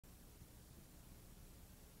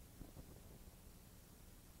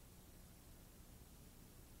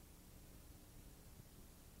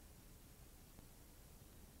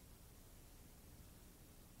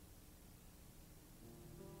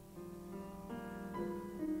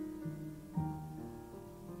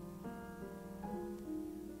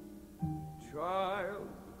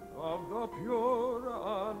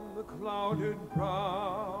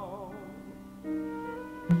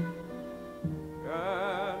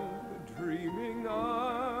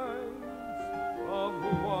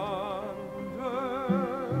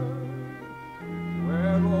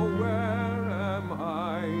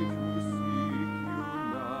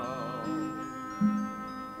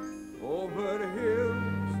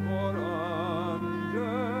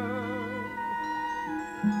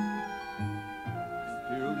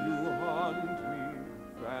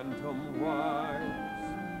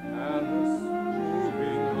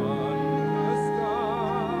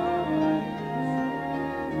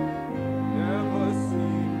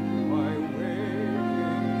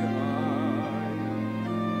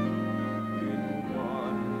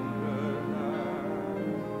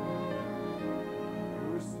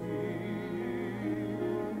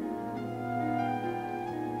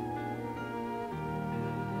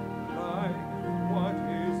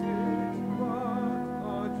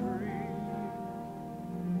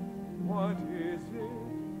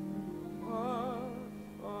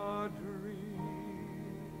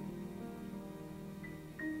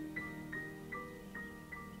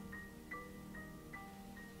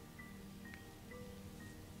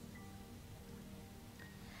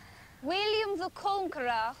the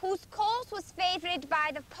Conqueror, whose cause was favoured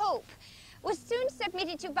by the Pope, was soon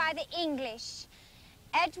submitted to by the English.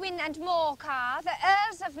 Edwin and Morcar, the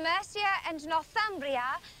Earls of Mercia and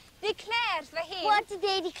Northumbria, declared for him... What did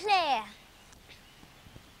they declare?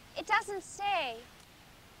 It doesn't say.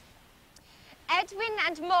 Edwin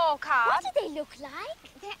and Morcar... What do they look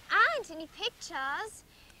like? There aren't any pictures.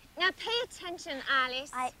 Now pay attention,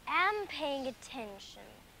 Alice. I am paying attention.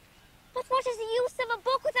 But what is the use of a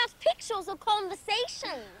book without pictures or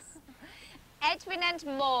conversations? Edwin and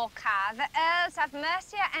Morcar, the Earls of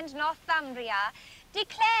Mercia and Northumbria,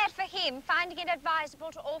 declared for him, finding it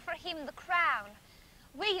advisable to offer him the crown.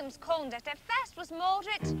 William's conduct at first was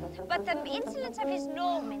moderate, but the insolence of his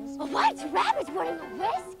Normans... A white rabbit wearing a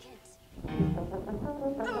waistcoat!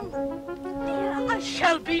 Oh, dear, I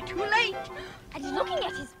shall be too late. And looking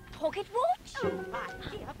at his pocket watch? Oh, my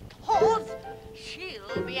dear paws.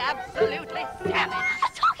 She'll be absolutely savage. A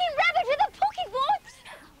talking rabbit with a pocket watch?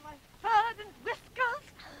 My fur and whiskers.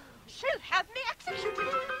 She'll have me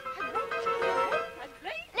executed. I'm late. I'm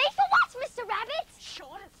late. Late for what, Mr. Rabbit?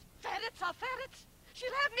 Sure as ferrets are ferrets.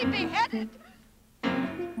 She'll have me beheaded.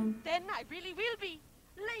 Then I really will be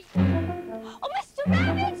late. Oh, Mr.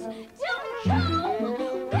 Rabbit, don't go!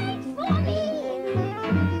 Wait for me!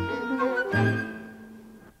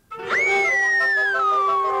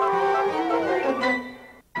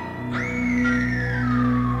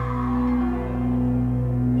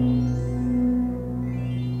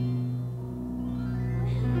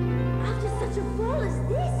 After such a fall as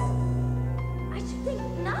this, I should think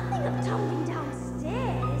nothing of tumbling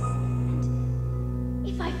downstairs. And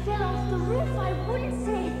if I fell off the roof, I wouldn't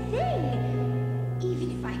say a thing, even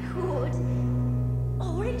if I could.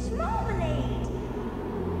 Orange marmalade.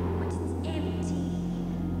 But it's empty.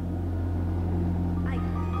 I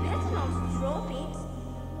better not drop it.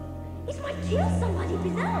 It might kill somebody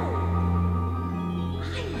below.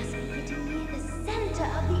 I must be getting near the center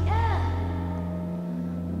of the earth.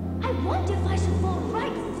 I wonder if I should fall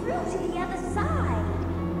right through to the other side.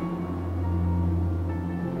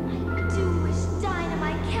 I do wish Dinah,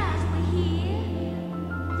 my cat, were here.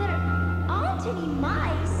 There aren't any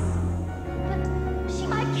mice, but she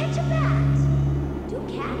might catch a bat. Do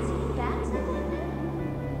cats eat bats, I wonder?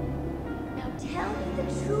 Now tell me the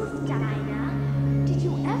truth, Dinah. Did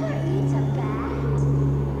you ever eat a bat?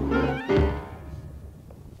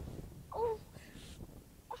 Oh.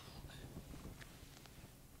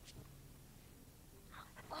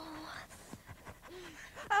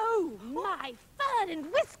 Oh, my fur and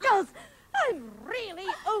whiskers. I'm really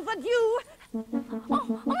overdue.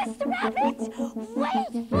 Oh, Mr. Rabbit,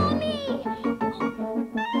 wait for me!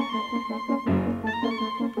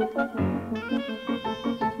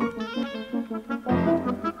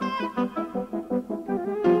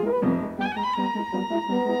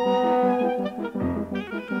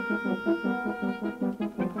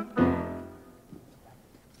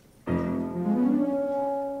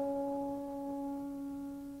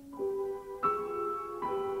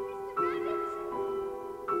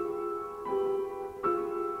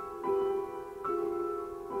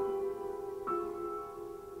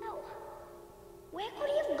 Where could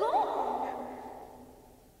he have gone?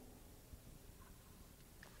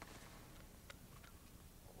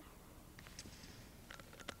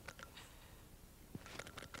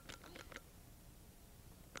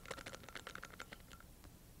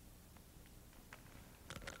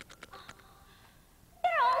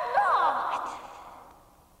 They're all locked.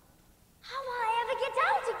 How will I ever get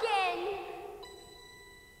out again?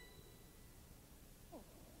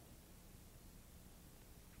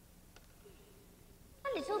 A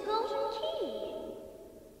little golden key.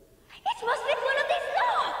 It must be one of these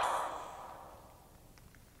locks.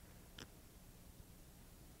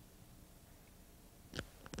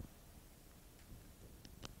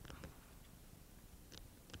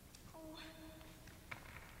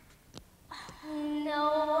 Oh, no.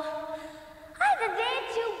 Either they're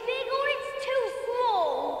too big or it's too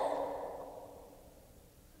small.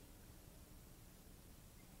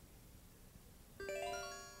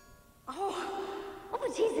 Oh,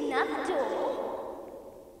 but here's another door.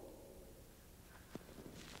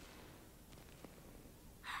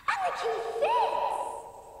 And the key fits.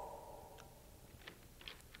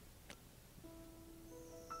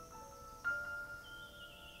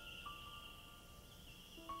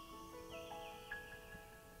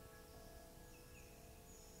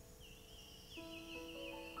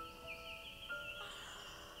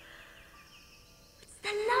 It's the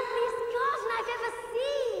loveliest garden I've ever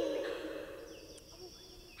seen.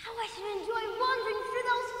 How I should enjoy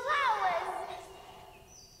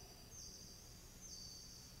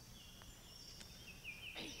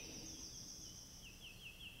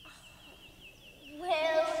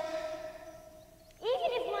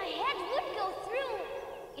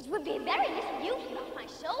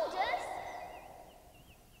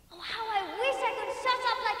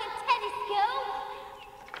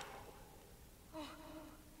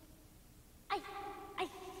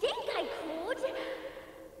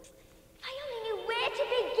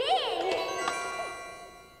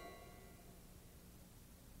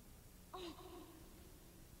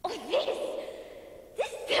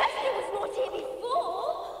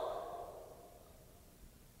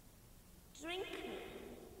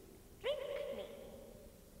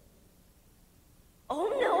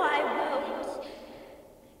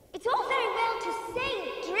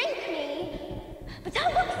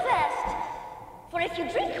For if you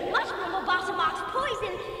drink mushroom or Bottommark's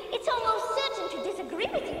poison, it's almost certain to disagree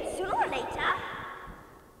with you sooner or later.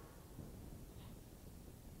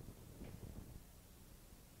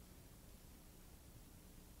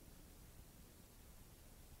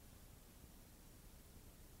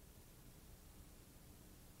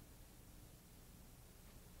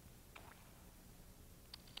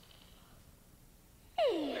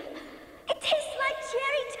 It tastes like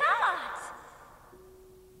cherry tart.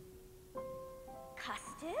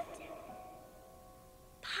 Custard.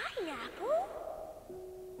 Pineapple.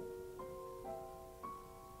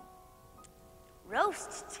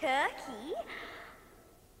 Roast turkey.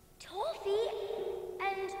 Toffee.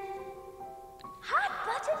 And hot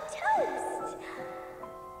buttered toast.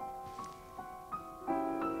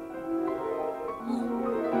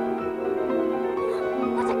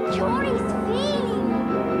 What a curious feeling.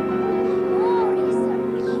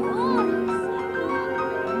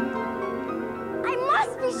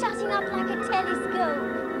 Shutting up like a telescope.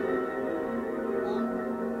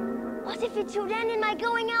 What if it should end in my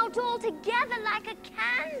going out altogether like a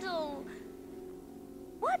candle?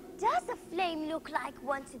 What does a flame look like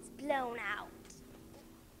once it's blown out?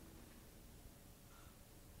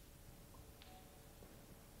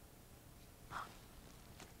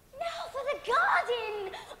 Now for the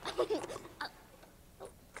garden!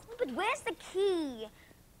 But where's the key?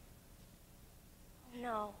 Oh,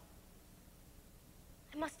 no.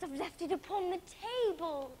 I must have left it upon the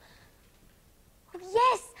table. Oh,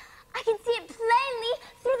 yes, I can see it plainly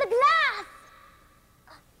through the glass.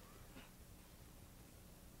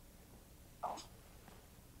 Oh.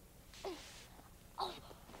 Oh.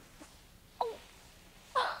 Oh.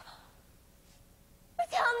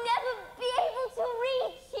 But I'll never be able to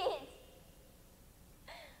reach it.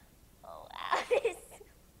 Oh, Alice.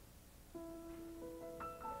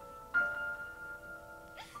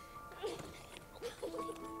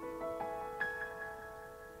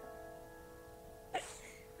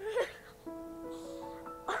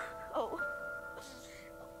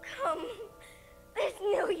 There's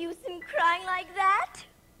no use in crying like that.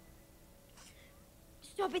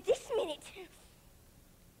 Stop it this minute.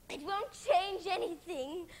 It won't change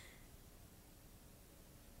anything.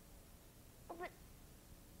 But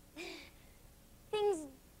things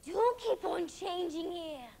do keep on changing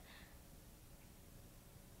here.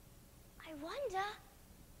 I wonder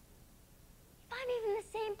if I'm even the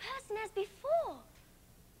same person as before.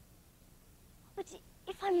 But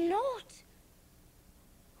if I'm not,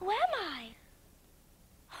 who am I?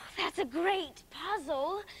 Oh, that's a great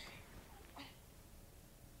puzzle.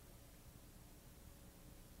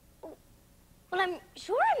 Oh, well, I'm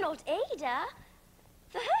sure I'm not Ada,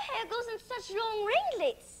 for her hair goes in such long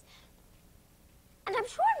ringlets. And I'm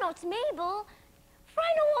sure I'm not Mabel, for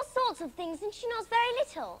I know all sorts of things and she knows very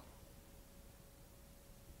little.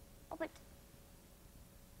 Oh, but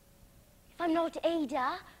if I'm not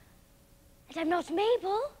Ada, and I'm not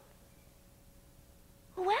Mabel,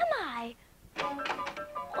 who am I? Mary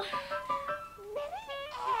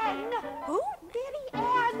Ann! Who? Mary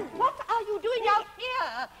Ann, what are you doing out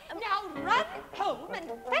here? Now run home and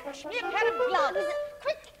fetch me a pair of gloves.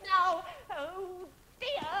 Quick now. Oh,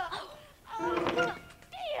 dear. Oh,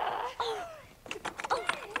 dear. Oh,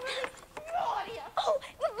 Gloria. oh,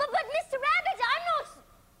 but Mr. Rabbit, I'm not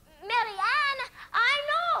Mary Ann. I'm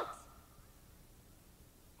not.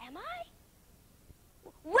 Am I?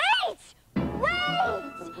 Wait! Wait!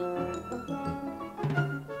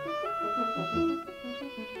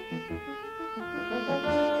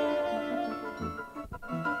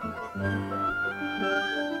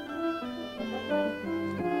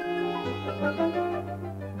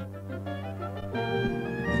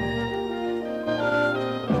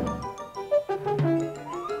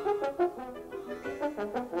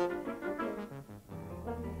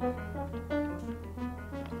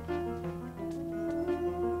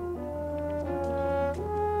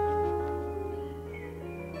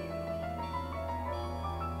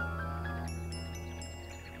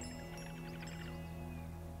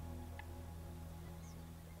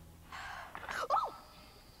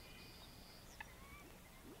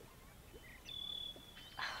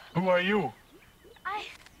 Who are you? I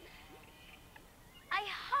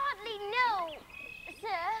hardly know,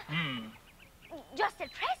 sir. Just at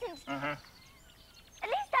present. Uh-huh. At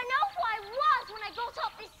least I know who I was when I got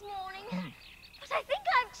up this morning. But I think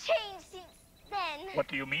I've changed since then. What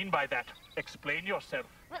do you mean by that? Explain yourself.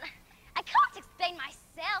 Well, I can't explain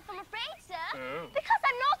myself, I'm afraid, sir. Oh. Because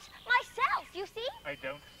I'm not myself, you see? I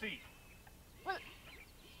don't see. Well,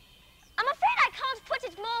 I'm afraid I can't put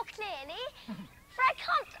it more clearly, for I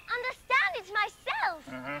can't understand it myself.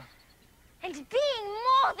 Uh-huh. And being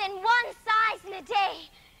more more than one size in a day.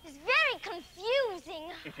 It's very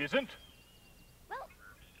confusing. It isn't. Well,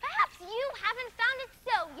 perhaps you haven't found it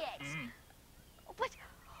so yet. But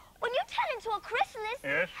when you turn into a chrysalis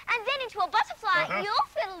Yes? and then into a butterfly, you'll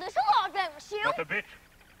feel a little odd, won't you? Not a bit.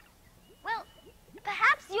 Well,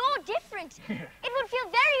 perhaps you're different. It would feel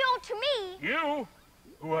very odd to me. You?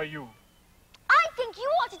 Who are you? I think you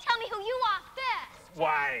ought to tell me who you are first.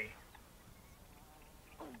 Why?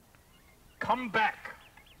 Come back.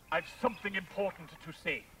 I've something important to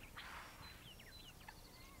say.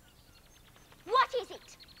 What is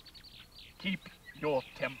it? Keep your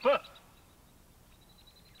temper.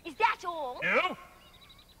 Is that all? No?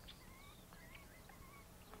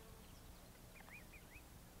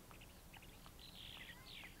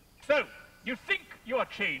 So, you think you are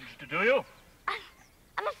changed, do you?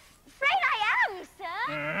 I'm afraid I am,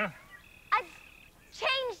 sir. I've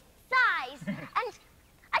changed size, and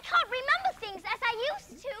I can't remember things as I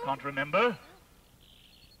used to. Can't remember?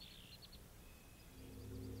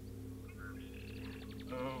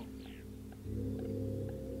 Oh.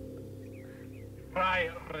 Try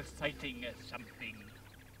reciting something.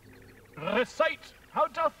 Recite! How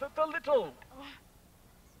doth the little?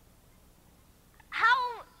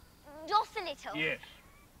 How doth the little? Yes.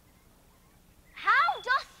 How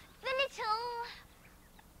doth the little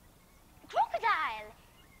crocodile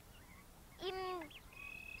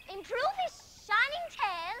improve his shining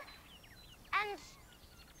tail and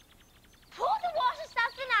pour the waters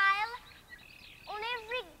of the Nile on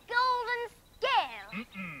every golden scale?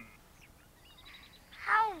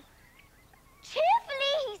 How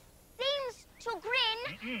cheerfully he seems to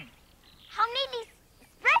grin, how neatly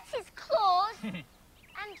spreads his claws,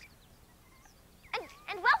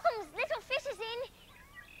 and welcomes little fishes in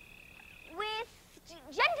with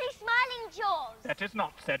gently smiling jaws. That is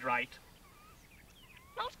not said right.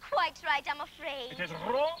 Not quite right, I'm afraid. It is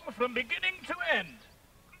wrong from beginning to end.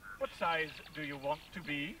 What size do you want to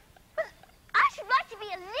be? Well, I should like to be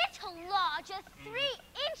a little larger. 3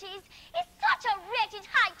 inches is such a wretched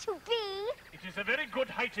height to be. It is a very good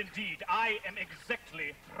height indeed. I am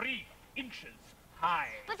exactly 3 inches high.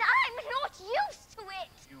 But I'm not used to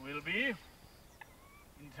it. You will be.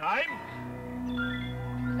 In time.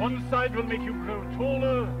 One side will make you grow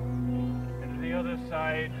taller, and the other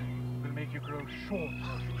side will make you grow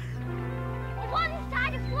shorter. One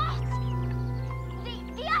side of what?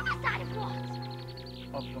 The other side of what?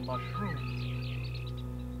 Of the mushroom.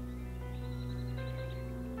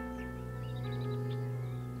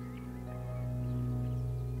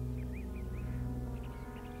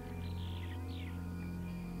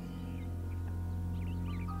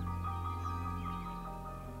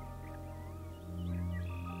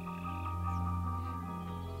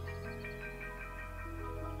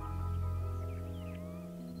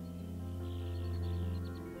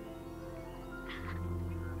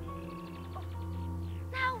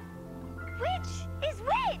 Now, which is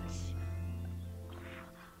which?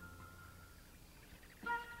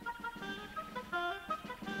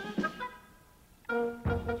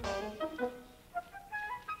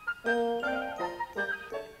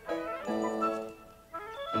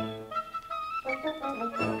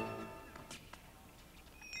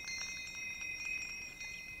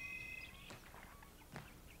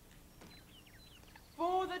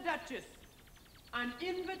 For the Duchess, an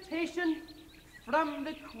invitation from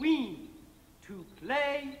the Queen to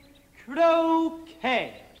play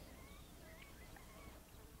croquet.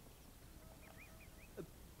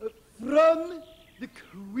 From the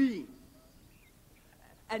Queen.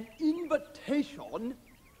 An invitation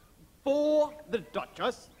for the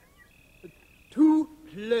Duchess to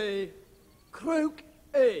play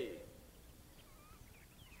croquet.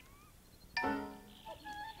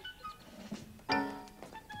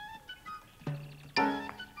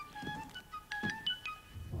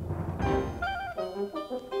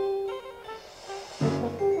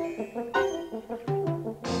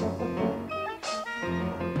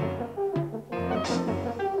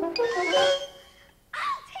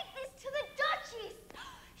 I'll take this to the Duchess.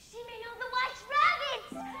 She may know the White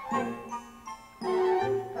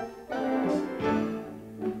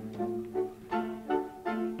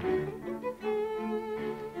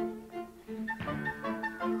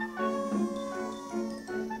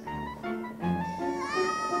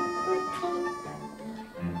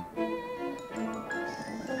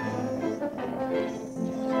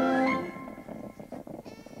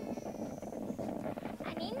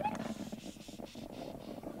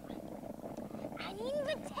An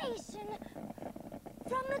invitation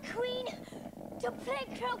from the Queen to play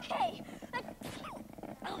croquet.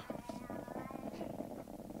 Oh.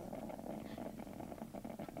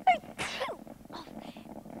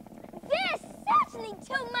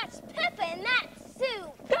 too much pepper in that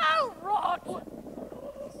soup. Oh, Rot!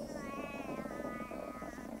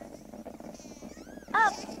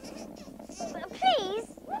 Please,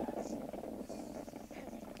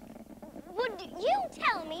 would you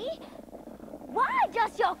tell me, why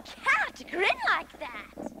does your cat grin like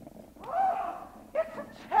that? Oh, it's a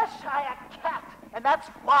Cheshire cat, and that's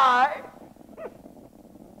why.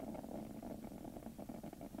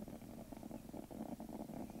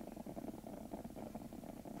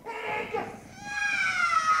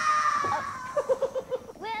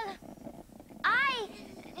 Well, I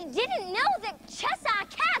didn't know that Cheshire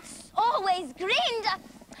cats always grinned.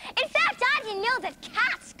 In fact, I didn't know that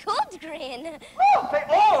cats could grin. Oh, they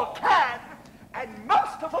all can, and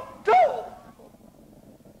most of them do.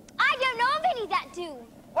 I don't know of any that do.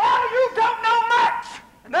 Well, you don't know much,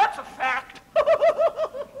 and that's a fact.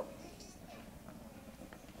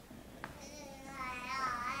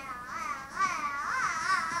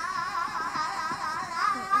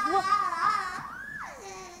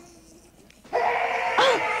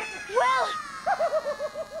 Well,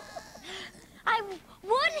 I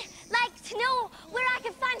would like to know where I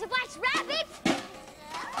can find a white rabbit.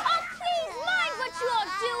 Oh, please mind what you're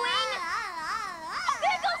doing.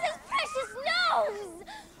 There goes his precious nose.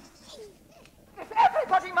 If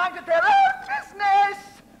everybody minded their own business,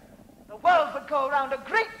 the world would go around a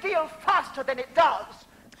great deal faster than it does.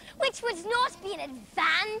 Which would not be an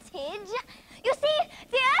advantage. You see,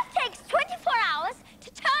 the Earth takes 24 hours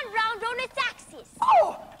to turn round on its axis.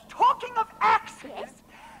 Oh, talking of axes,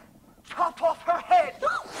 chop off her head.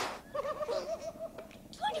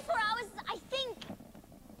 24 hours, I think.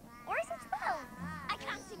 Or is it 12? I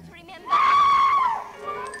can't seem to remember.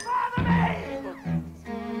 Bother me!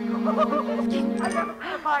 I never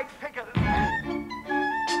could mind figures.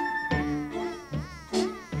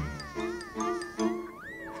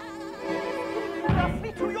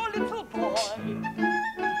 Roughly to your little boy,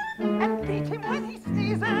 and beat him when he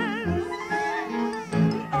sneezes.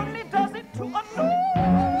 He only does it to annoy,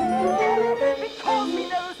 because he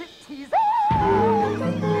knows it teases.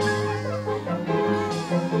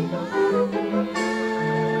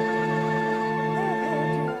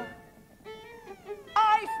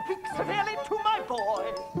 I speak severely to my boy,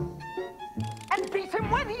 and beat him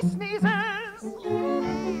when he sneezes,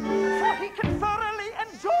 for he can thoroughly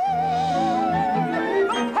enjoy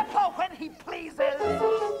the pepper when he pleases.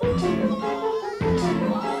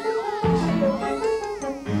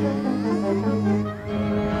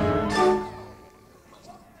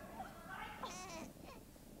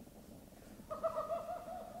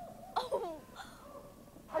 Oh,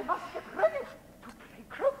 I must get ready to play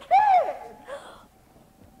croquet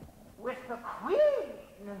with the queen.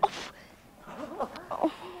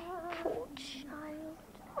 poor child.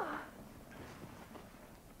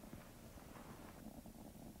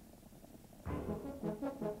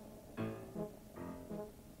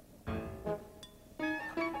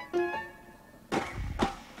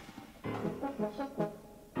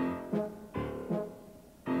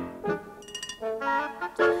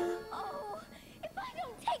 Oh, if I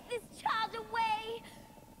don't take this child away,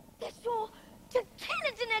 they're sure to kill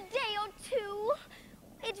it in a day or two.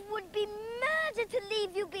 It would be murder to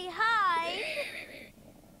leave you behind.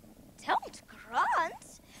 Don't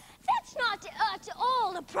grunt. That's not at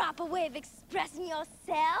all the proper way of expressing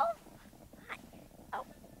yourself. Oh.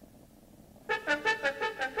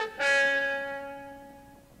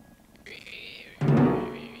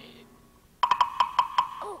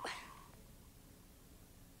 Oh.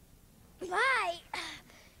 My,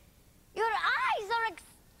 your eyes are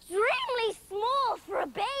extremely small for a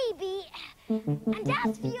baby. And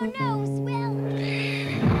as for your nose, well...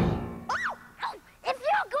 Oh, if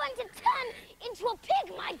you're going to turn into a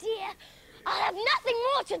pig, my dear, I'll have nothing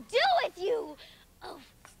more to do with you. Oh.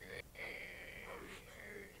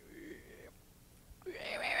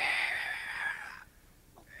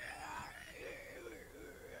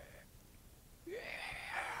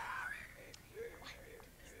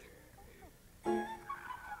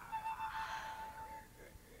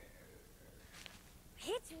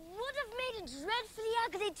 It would have made a dreadfully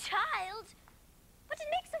ugly child, but it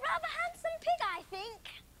makes a rather handsome pig, I think.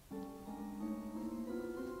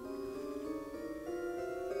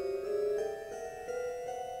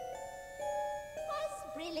 Was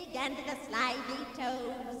Brillig and the slimy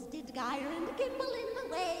toes, did gyre and gimble in the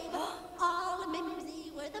wave. All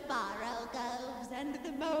mimsy were the borogoves, and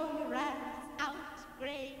the mole rats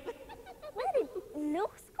outgrave. Well, it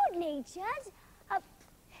looks good-natured.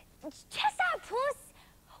 Cheshire Puss,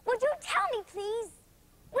 would you tell me, please,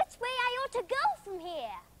 which way I ought to go from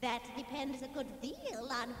here? That depends a good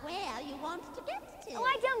deal on where you want to get to. Oh,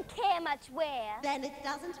 I don't care much where. Then it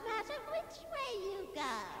doesn't matter which way you go.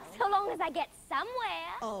 So long as I get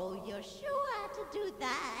somewhere. Oh, you're sure to do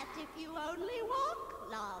that if you only walk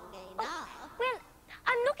long enough. Well,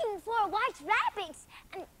 I'm looking for a white rabbit,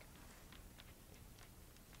 and...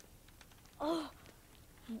 Oh,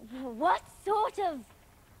 what sort of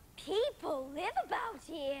people live about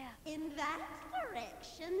here? In that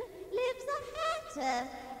direction lives a hatter,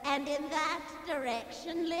 and in that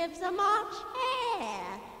direction lives a March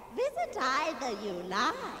hare. Visit either you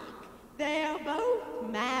like. They're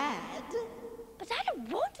both mad. But I don't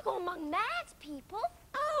want to go among mad people.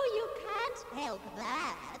 Oh, you can't help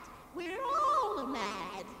that. We're all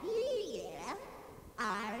mad here.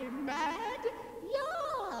 I'm mad.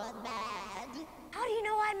 You're mad. How do you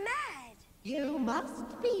know I'm mad? You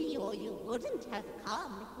must be, or you wouldn't have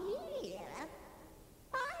come here.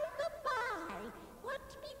 By the by, what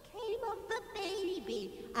became of the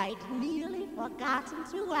baby? I'd nearly forgotten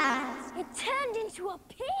to ask. It turned into a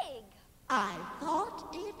pig. I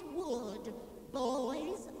thought it would.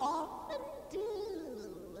 Boys often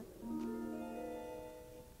do.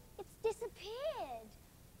 It's disappeared.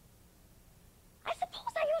 I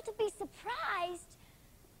suppose I ought to be surprised.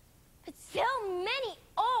 But so many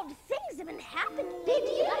odd things have been happening. Did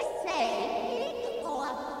you say pig or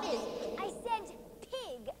pig? I said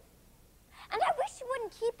pig. And I wish you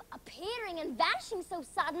wouldn't keep appearing and vanishing so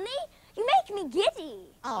suddenly. You make me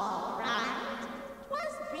giddy. All right.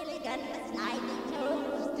 'Twas brilliant with sliding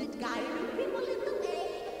toes, did gyre and people in the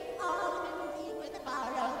way. All mimsy with the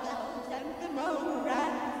borrow goes, and the mole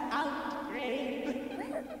ran out grave.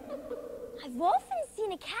 I've often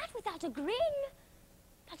seen a cat without a grin.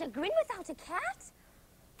 But a grin without a cat?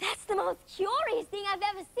 That's the most curious thing I've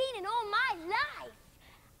ever seen in all my life.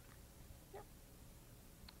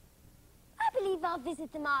 I believe I'll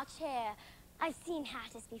visit the March Hare. I've seen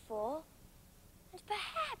hatters before. And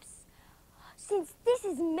perhaps, since this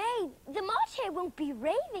is May, the March Hare won't be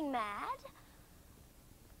raving mad.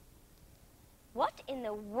 What in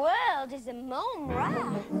the world is a mome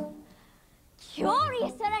rat?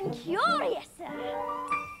 Curiouser and curiouser.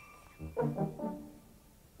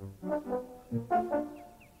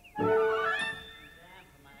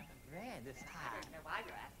 Bread is hard. Why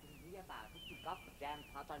you're asking me about it? You got the damn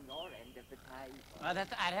pot on your end of the table. Well,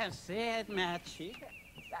 that I don't see it, my chick.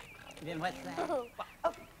 Then what's that? Oh.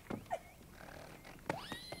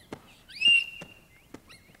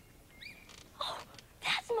 Oh,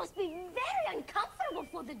 that must be very uncomfortable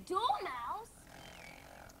for the dormouse.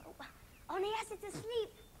 Oh, only as it's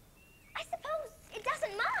asleep, I suppose it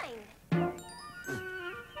doesn't mind.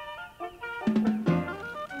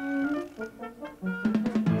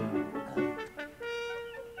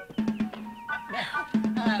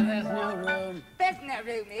 There's no room. There's no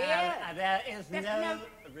room here. There is There's no no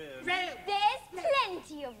room. There's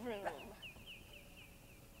plenty of room.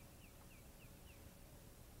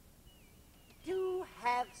 Do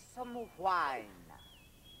have some wine.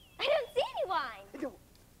 I don't see any wine. No.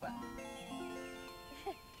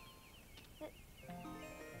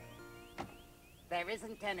 There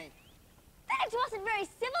isn't any. That wasn't very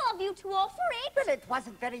civil of you to offer it. Well, it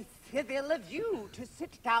wasn't very civil of you to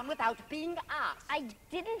sit down without being asked. I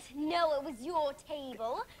didn't know it was your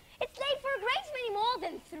table. It's laid for a great many more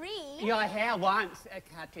than 3. Your hair wants a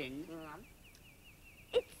cutting.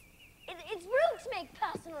 It's rude to make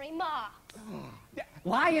personal remarks.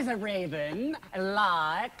 Why is a raven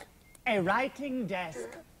like a writing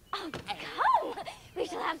desk? Oh, come! We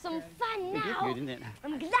shall have some fun now.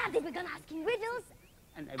 I'm glad they begun asking riddles.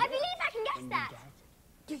 I believe I can guess that.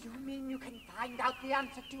 Do you mean you can find out the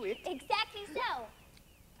answer to it? Exactly so.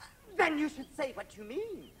 Then you should say what you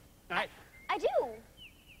mean. I do.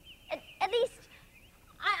 At least,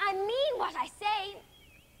 I mean what I say.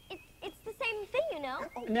 It's the same thing, you know.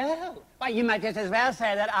 No. Why, you might just as well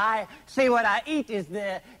say that I see what I eat is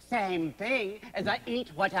the same thing as I eat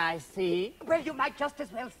what I see. Well, you might just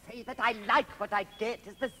as well say that I like what I get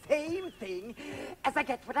is the same thing as I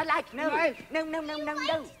get what I like. No, Right. no. You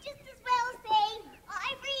might just as well say,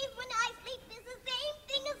 I breathe when I sleep is the same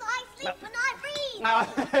thing as I sleep when I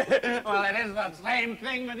breathe. Well, it is the same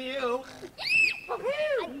thing with you.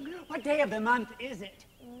 What day of the month is it?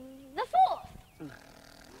 The 4th.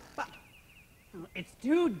 It's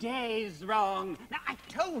 2 days wrong. Now, I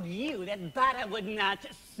told you that butter would not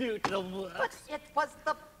suit the works. But it was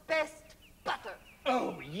the best butter.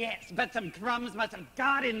 Oh, yes, but some crumbs must have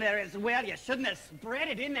got in there as well. You shouldn't have spread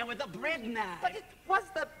it in there with a bread knife. But it was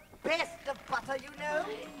the best of butter, you know.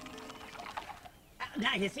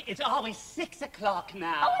 Now, you see, it's always 6 o'clock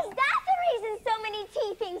now. Oh, is that the reason so many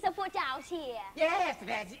tea things are put out here. Yes,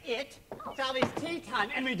 that's it. It's always tea time,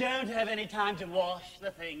 and we don't have any time to wash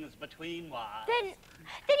the things between whiles. Then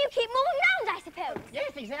you keep moving around, I suppose.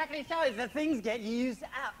 Yes, exactly so, as the things get used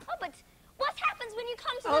up. Oh, but what happens when you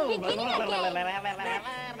come to the beginning again?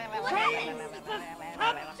 What happens?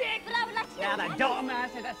 But I would like to know. Now the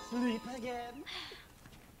dormouse is asleep again.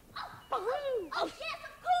 Oh, yes,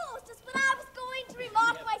 of course. Just when I was going to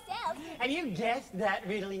remark myself. Have you guessed that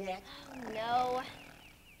riddle yet? No.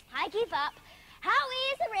 I give up. How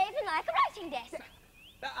is a raven like a writing desk?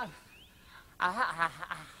 I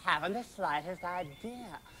haven't the slightest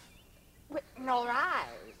idea. Nor I.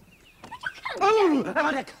 Oh, I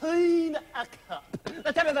want to clean a cup.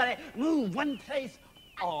 Let's everybody move one place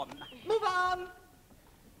on. Move on.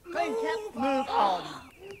 Clean cup, move on.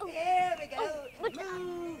 Here we go.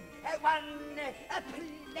 Move one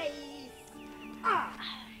place.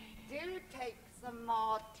 Do take some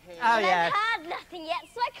more tea. Oh, But yes. I've had nothing yet,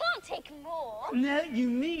 so I can't take more. No, you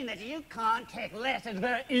mean that you can't take less. It's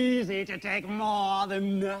very easy to take more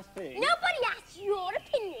than nothing. Nobody asked your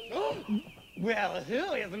opinion. Well,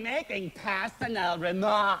 who is making personal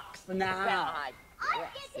remarks now? Well, I'm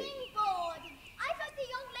getting bored. I thought the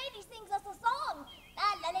young lady sings us a song. La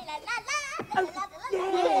la la la la la la la la.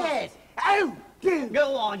 Yes. Oh,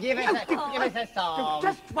 go on, give us a song.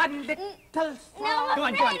 Just one little song. No, I'm Go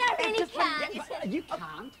on, afraid go on. I really Just one- can't. You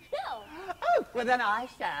can't? No. Oh, well then I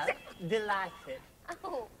shall. Delighted.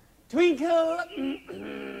 Oh. Twinkle,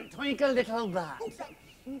 twinkle little light.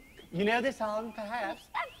 You know the song, perhaps?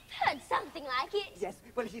 I've heard something like it. Yes,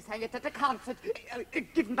 well, she sang it at a concert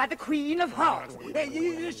given by the Queen of Hearts.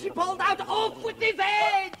 She bawled out, "Off with his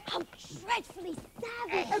head!" How dreadfully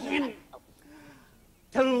savage.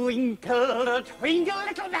 Twinkle, twinkle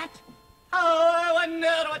little light. I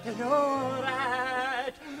wonder what you're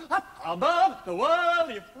at. Up above the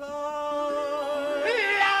world you fly.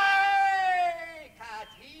 Like a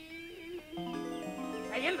tea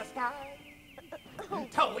in the sky.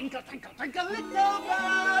 Twinkle, twinkle, twinkle, little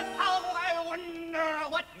bird. How I wonder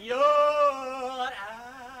what you're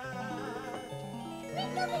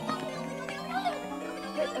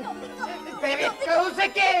There it goes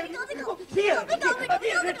again. Here,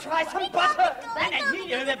 try some butter. And you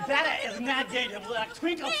know that butter is not going to work.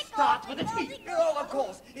 Twinkle starts with a T. Oh, of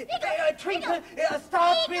course. Twinkle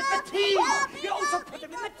starts with the tea. You also put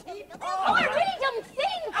them in the teapot. Oh, I really don't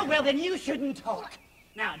think. Oh, well, then you shouldn't talk.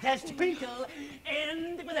 Now, does twinkle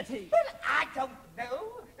end with a T? Well, I don't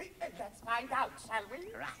know. Let's find out, shall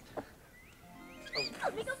we? Right.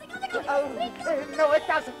 Oh, no, it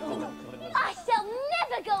doesn't. I shall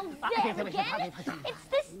never go there again. It's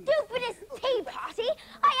the stupidest tea party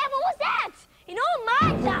I ever was at in all my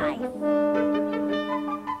life.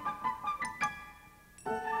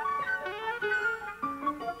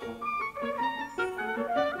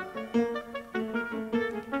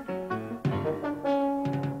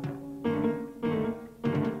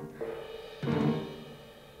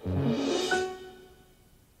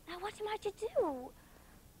 Now what am I to do?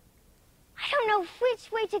 I don't know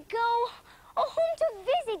which way to go or whom to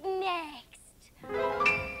visit next.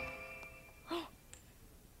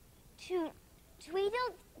 To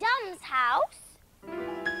Tweedledum's house?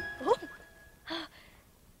 Oh.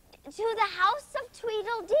 To the house of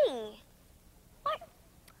Tweedledee. What?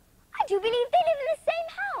 I do believe they live in the same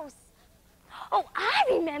house. Oh, I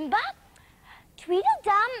remember.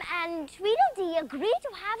 Tweedledum and Tweedledee agreed to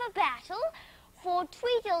have a battle, for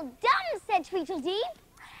Tweedledum, said Tweedledee,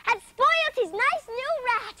 had spoiled his nice new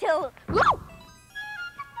rattle. Woo!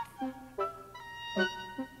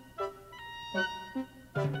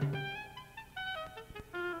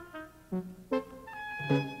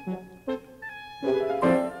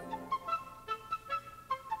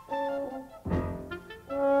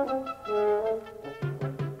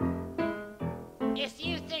 If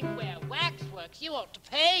you think we're waxworks, you ought to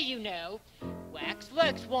pay, you know.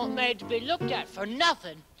 Waxworks weren't made to be looked at for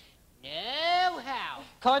nothing. No how.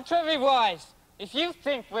 Contrariwise, if you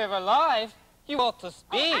think we're alive, you ought to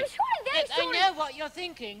speak. Oh, I'm sure I'm very Yes, sorry. I know what you're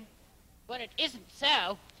thinking, but it isn't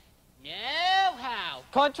so. No how.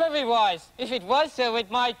 Contrariwise, if it was so, it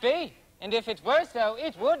might be. And if it were so,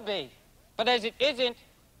 it would be. But as it isn't,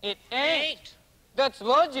 it ain't. That's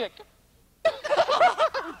logic.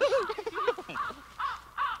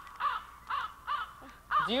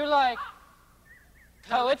 Do you like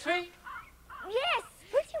poetry? Yes,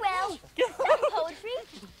 pretty well. Some poetry.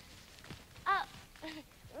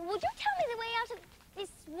 Would you tell me the way out of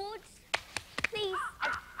this wood, please?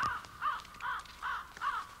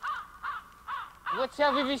 What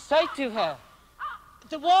shall we recite to her?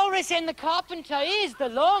 The walrus and the carpenter is the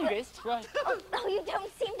longest, right? Oh, you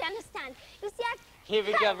don't seem to understand. You see, Here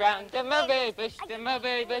we go round the mulberry bush, the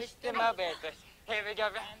mulberry bush, the mulberry bush. Here we go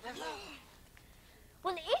round the...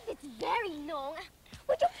 Well, if it's very long,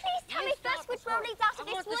 would you please tell me first which road leads out of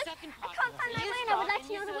this wood? I can't find my way and I would like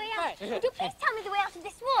to know the way out. Would you please tell me the way out of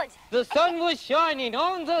this wood? The sun was shining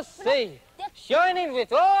on the sea, shining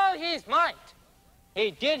with all his might.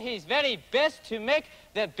 He did his very best to make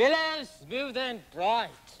the billows smooth and bright.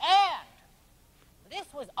 And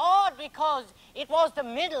this was odd because it was the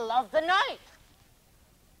middle of the night.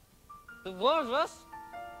 The walrus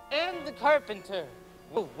and the carpenter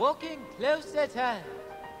were walking close at hand.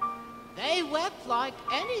 They wept like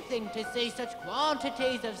anything to see such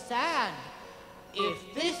quantities of sand.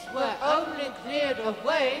 If this were only cleared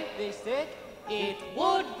away, they said, it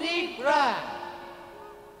would be grand.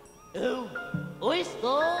 Oh,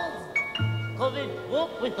 oysters, come and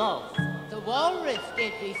walk with us. The walrus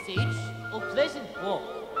did beseech. A pleasant walk,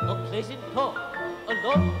 a pleasant talk,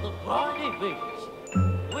 along the briny beach.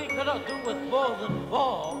 We cannot do with more than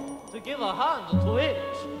 4 to give a hand to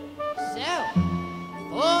each. So,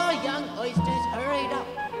 4 young oysters hurried up,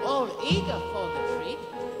 all eager for the treat.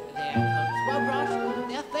 Their coats were brushed,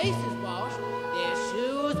 their faces washed, their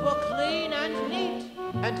shoes were clean and neat.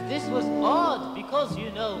 And this was odd because,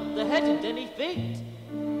 you know, they hadn't any feet.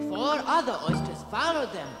 4 other oysters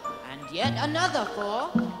followed them, and yet another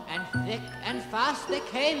 4, and thick and fast they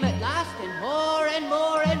came at last, and more and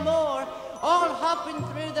more and more, all hopping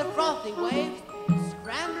through the frothy waves,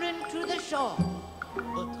 scrambling to the shore.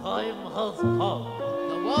 The time has come,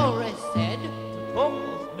 the walrus said, to talk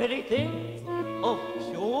of many things, of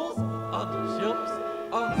shores and ships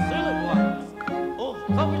and sailing ones, of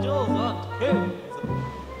cottages and caves,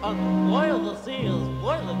 and why the sea is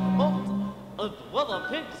boiling hot, and whether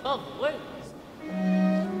pigs have wings.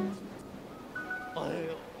 I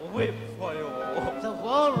weep for you. The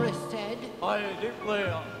walrus said, I deeply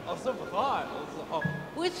sympathize.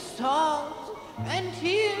 With sobs and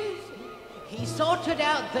tears, he sorted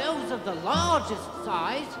out those of the largest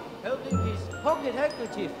size, holding his pocket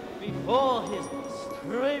handkerchief before his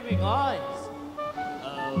streaming eyes.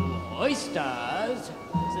 Oh, oysters,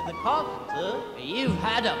 said the carpenter, you've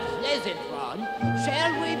had a pleasant run.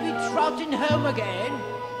 Shall we be trotting home again?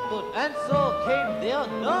 But answer came there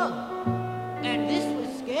none. And this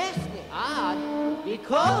was scarcely hard,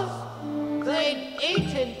 because they'd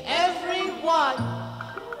eaten every one.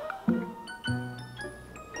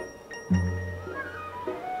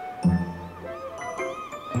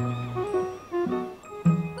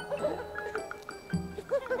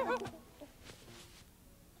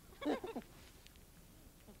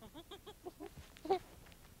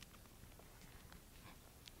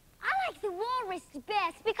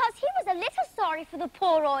 Best because he was a little sorry for the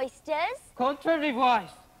poor oysters.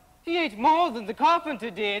 Contrariwise, he ate more than the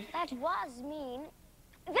carpenter did. That was mean.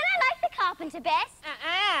 Then I like the carpenter best.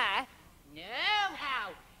 No,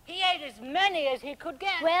 how? He ate as many as he could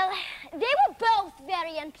get. Well, they were both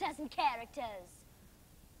very unpleasant characters.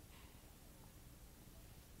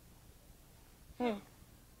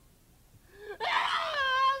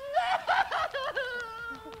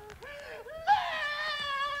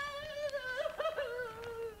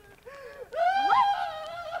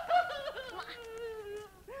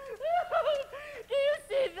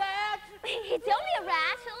 It's only a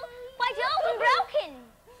rattle. Quite old and broken.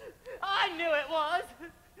 I knew it was.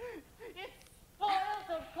 It's spoiled,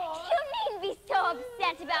 of course. You needn't be so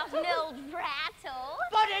upset about an old rattle.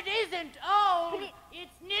 But it isn't old.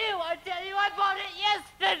 It's new, I tell you. I bought it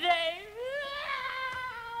yesterday.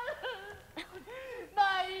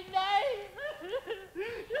 My name.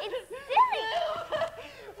 It's silly.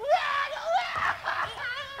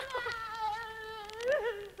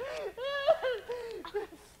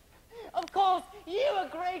 Of course, you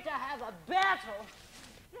agreed to have a battle.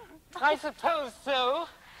 I suppose so.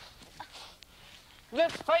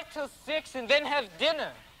 Let's fight till 6 and then have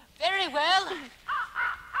dinner. Very well.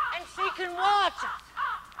 And she can watch us.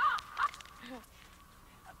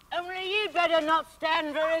 Only you'd better not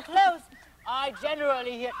stand very close. I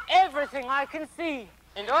generally hit everything I can see.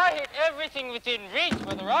 And I hit everything within reach,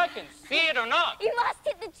 whether I can see it or not. You must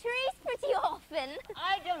hit the trees pretty often.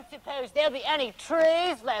 I don't suppose there'll be any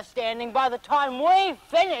trees left standing by the time we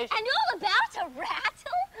finish. And all about a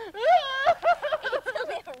rattle? It's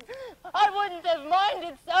hilarious. I wouldn't have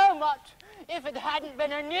minded so much if it hadn't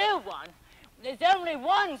been a new one. There's only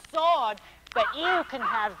one sword, but you can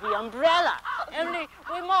have the umbrella. Only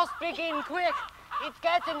we must begin quick. It's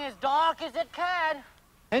getting as dark as it can.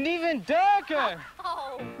 And even darker.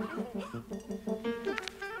 Oh.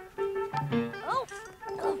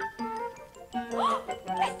 Oh.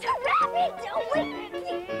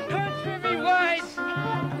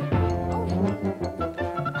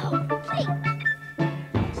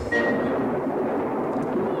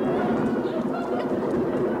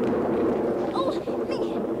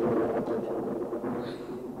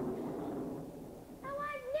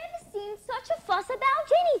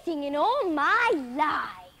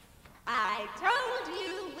 I told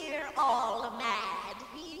you we're all mad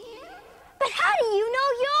here. But how do you know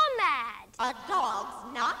you're mad? A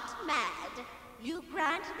dog's not mad. You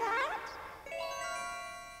grant that?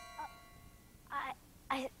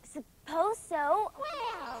 I suppose so.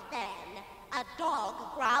 Well, then, a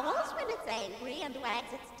dog growls when it's angry and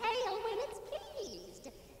wags its tail when it's pleased.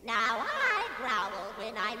 Now I growl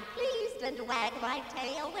when I'm pleased and wag my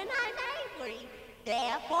tail when I'm angry.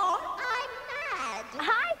 Therefore, I'm mad.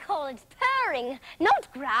 I call it purring, not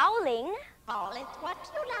growling. Call it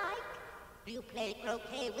what you like. Do you play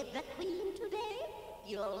croquet with the queen today?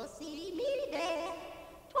 You'll see me there.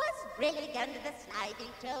 'Twas brillig under the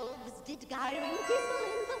sliding toves, did gyre and gimble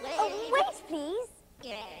in the way. Oh, wait, please.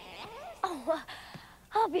 Yes? Oh,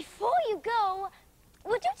 before you go,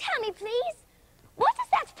 would you tell me, please, what does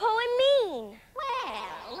that poem mean?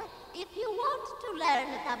 Well, if you want to learn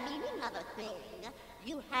the meaning of a thing,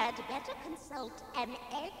 you had better consult an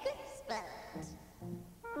expert.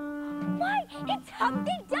 Why, it's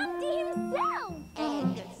Humpty Dumpty himself!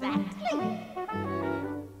 Exactly.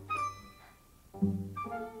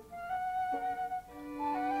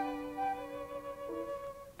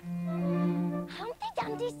 Humpty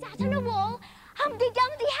Dumpty sat on a wall. Humpty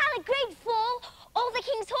Dumpty had a great fall. All the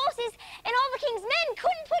king's horses and all the king's men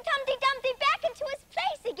couldn't put Humpty Dumpty back into his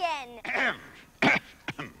place again.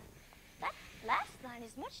 That last line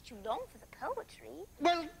is much too long for the poetry.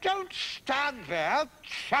 Well, don't stand there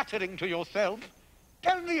chattering to yourself.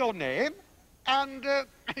 Tell me your name and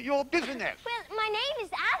your business. Well, my name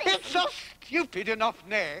is Alice. It's a stupid enough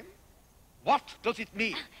name. What does it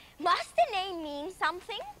mean? Must the name mean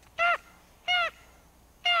something?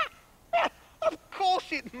 Of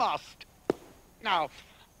course it must. Now,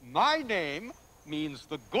 my name means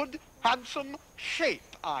the good, handsome shape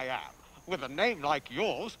I am. With a name like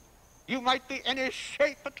yours, you might be any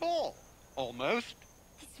shape at all, almost.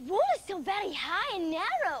 This wall is so very high and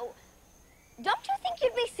narrow. Don't you think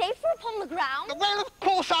you'd be safer upon the ground? Well, of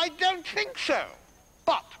course I don't think so.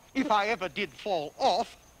 But if I ever did fall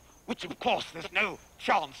off, which of course there's no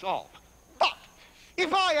chance of, but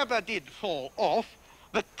if I ever did fall off,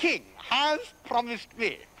 the king has promised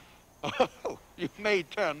me. Oh, you may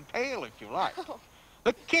turn pale if you like. Oh.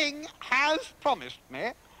 The king has promised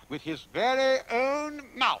me, with his very own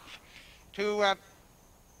mouth, to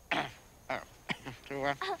send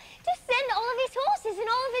all of his horses and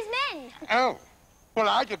all of his men. Oh, well,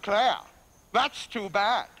 I declare, that's too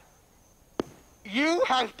bad. You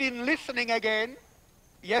have been listening again.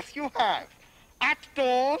 Yes, you have. At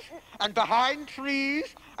doors and behind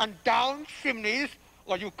trees and down chimneys,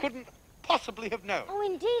 or you couldn't possibly have known. Oh,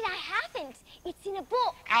 indeed, I haven't. It's in a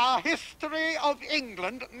book. Our history of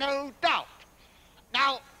England, no doubt.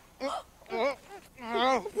 Now,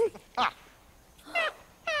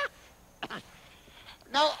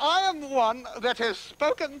 now, I am one that has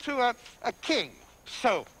spoken to a king,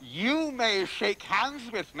 so you may shake hands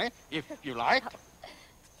with me, if you like.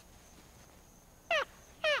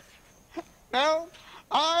 No,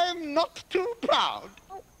 I'm not too proud.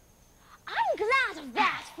 Oh, I'm glad of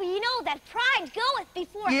that, for you know that pride goeth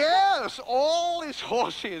before... Yes, all his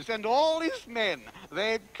horses and all his men,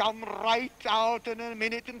 they'd come right out in a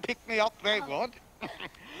minute and pick me up, they would.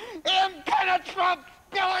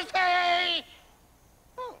 Impenetrability!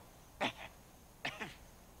 Oh.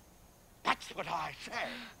 That's what I say.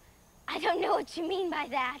 I don't know what you mean by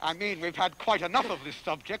that. I mean, we've had quite enough of this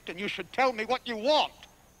subject, and you should tell me what you want.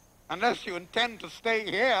 Unless you intend to stay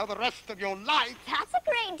here the rest of your life. That's a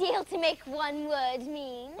great deal to make one word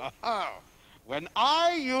mean. When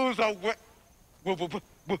I use a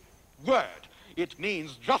word, it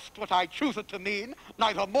means just what I choose it to mean,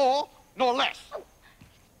 neither more nor less. Oh,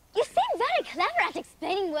 you seem very clever at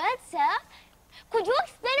explaining words, sir. Could you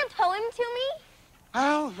explain a poem to me?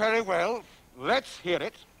 Oh, very well. Let's hear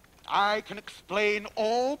it. I can explain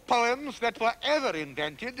all poems that were ever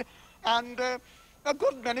invented, and a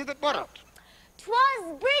good many that weren't. 'Twas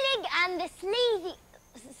brillig and the slithy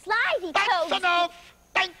That's toad. enough!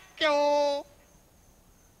 Thank you!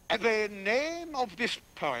 And the name of this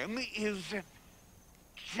poem is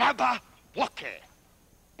Jabberwocky.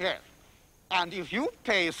 Yes. And if you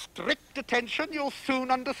pay strict attention, you'll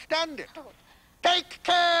soon understand it. Oh. Take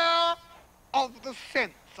care of the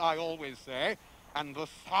sense, I always say, and the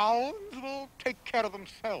sounds will take care of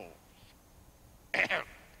themselves.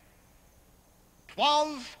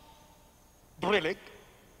 'Twas brillig,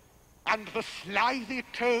 and the slithy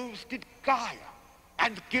toves did gyre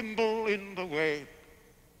and gimble in the wave.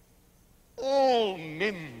 All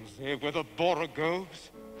mimsy were the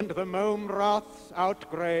borogoves, and the mome raths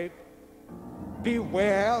outgrave.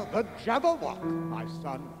 Beware the Jabberwock, my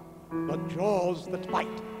son, the jaws that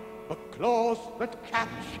bite, the claws that catch.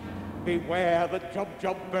 Beware the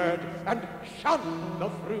jub-jub bird, and shun the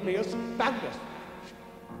frumious bandus.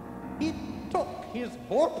 He took his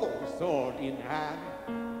vorpal sword in hand.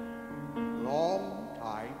 Long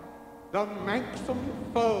time the manxome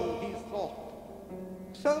foe he sought.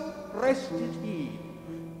 So rested he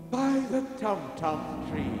by the tum-tum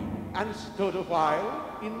tree, and stood a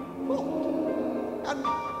while in thought. And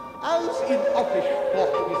as in offish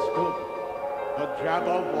thought he stood, the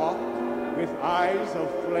Jabberwock, with eyes of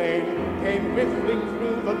flame, came whistling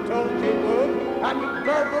through the tulgey wood, and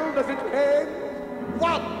burbled as it came.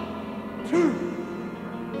 1, 2,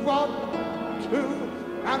 1, 2,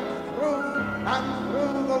 and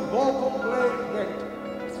through the vocal blade went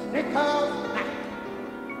snicker-snack.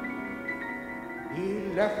 He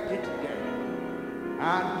left it dead,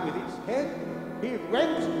 and with its head he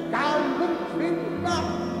went down the twin back.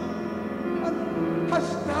 And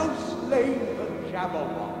hast thou slain the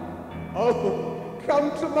Jabberwock? Oh,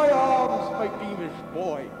 come to my arms, my beamish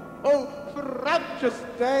boy. Oh, frabjous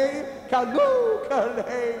day, callooh,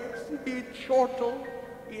 calais, he chortled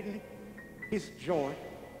in his joy.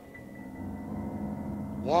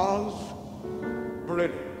 Was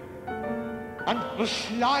brilliant, and the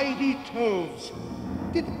slimy toves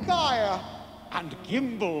did gyre and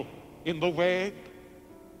gimble in the wake.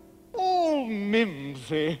 All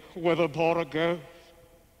mimsy were the borogoves,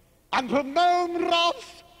 and the gnome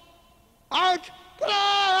rough outcried.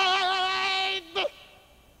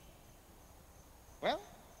 Well,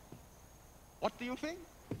 what do you think?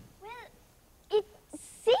 Well, it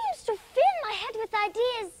seems to fill my head with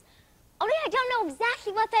ideas, only I don't know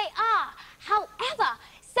exactly what they are. However,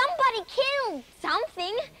 somebody killed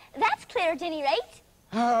something. That's clear at any rate.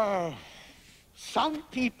 Oh, some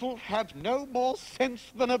people have no more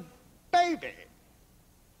sense than a baby.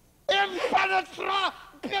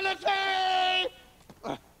 Impenetrability!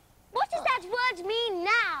 What does that word mean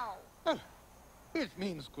now? It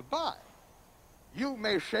means goodbye. You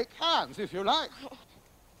may shake hands if you like.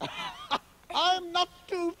 I'm not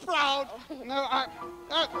too proud. No,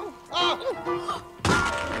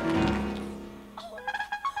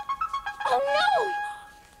 Oh no!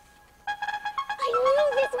 I knew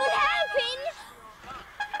this would happen!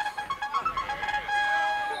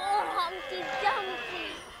 Poor Humpty Dumpty.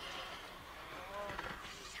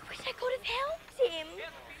 I wish I could have helped him.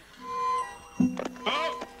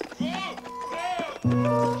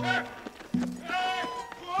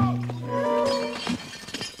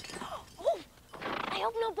 Oh, I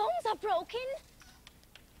hope no bones are broken.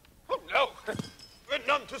 Oh, no.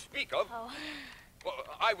 None to speak of. Oh. Well,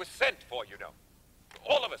 I was sent for, you know.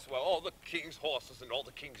 All of us were, all the king's horses and all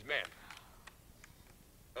the king's men.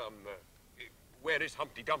 Where is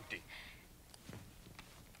Humpty Dumpty?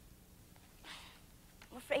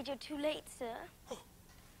 I'm afraid you're too late, sir. Oh,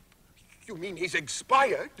 you mean he's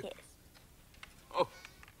expired? Yes. Oh,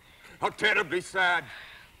 how terribly sad.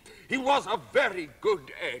 He was a very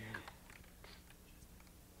good egg.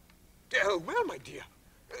 Well, my dear,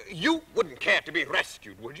 you wouldn't care to be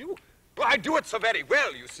rescued, would you? Well, I do it so very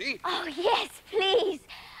well, you see. Oh, yes, please.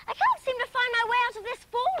 I can't seem to find my way out of this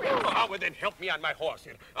forest. Oh, well, then help me on my horse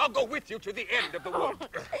here. I'll go with you to the end of the wood.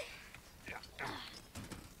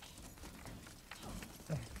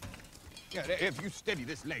 Yeah, if you steady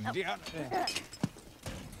this leg, dear.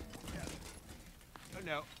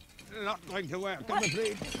 No, not going to work, I'm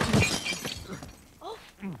afraid. Oh,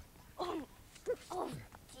 dear.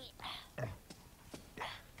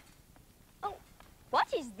 Oh,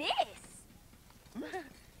 what is this?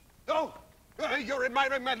 Oh, you're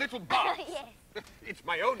admiring my little box. Yes. It's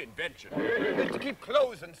my own invention. To keep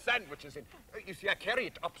clothes and sandwiches in. You see, I carry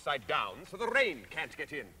it upside down so the rain can't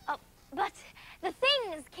get in. Oh, but the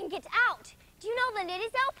things can get out. Do you know the lid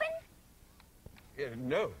is open?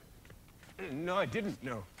 No. No, I didn't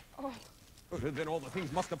know. Oh. Then all the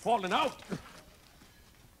things must have fallen out.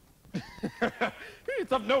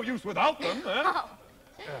 It's of no use without them, huh?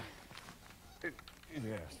 Oh.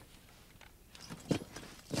 Yes.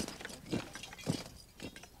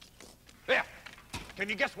 There. Can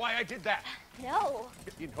you guess why I did that? No.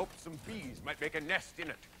 In hopes some bees might make a nest in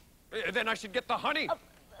it. Then I should get the honey.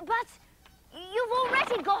 But you've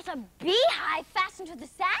already got a beehive fastened to the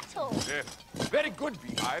saddle. Very good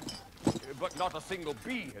beehive, but not a single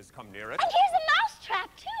bee has come near it. And here's a mouse trap,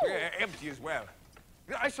 too. Empty as well.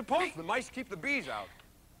 I suppose the mice keep the bees out.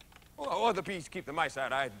 Or the bees keep the mice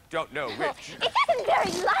out. I don't know which. It isn't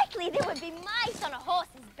very likely there would be mice on a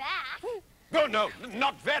horse's back. No,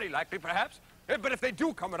 not very likely, perhaps. But if they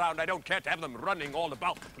do come around, I don't care to have them running all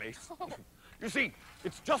about the place. You see,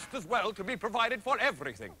 it's just as well to be provided for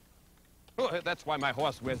everything. Oh, that's why my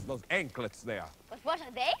horse wears those anklets there. But what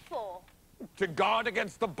are they for? To guard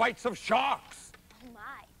against the bites of sharks. Oh,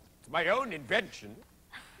 my. It's my own invention.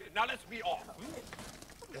 Now let's be off.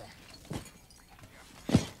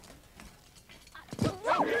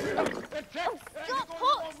 Stop,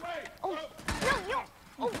 horse! Oh, no.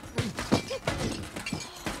 Oh.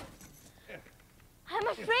 I'm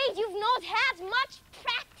afraid you've not had much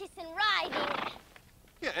practice in riding.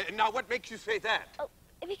 Yeah, now what makes you say that? Oh,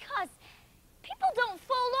 because people don't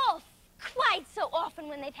fall off quite so often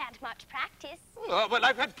when they've had much practice. Oh, well,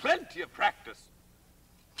 I've had plenty of practice.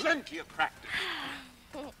 Plenty of practice.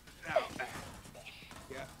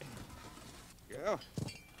 Yeah.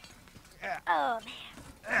 Oh,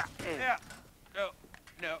 there. Yeah.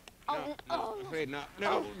 No. Oh, no. Afraid not.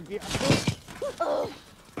 No. Oh.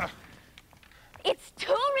 It's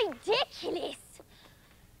too ridiculous.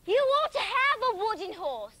 You ought to have a wooden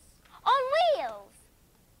horse on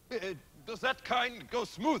wheels. Does that kind go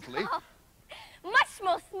smoothly? Oh, much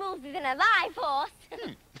more smoothly than a live horse.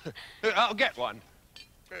 I'll get one.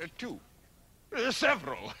 Two.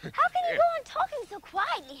 Several. How can you go on talking so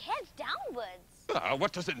quietly, head downwards?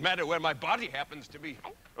 What does it matter where my body happens to be?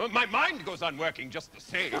 My mind goes on working just the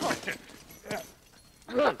same.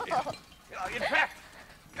 In fact,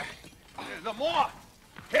 the more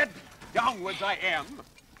head downwards I am,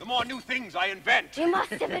 the more new things I invent. You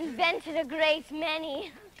must have invented a great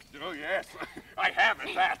many. Oh, yes. I have,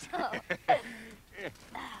 at that.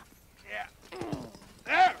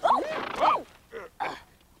 Yeah. Oh.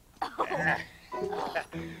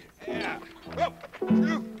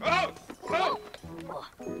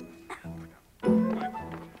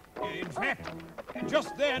 In fact,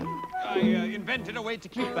 just then, I invented a way to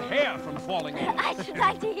keep the hair from falling off. I should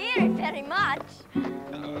like to hear it very much.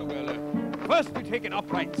 First you take an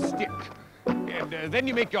upright stick, and then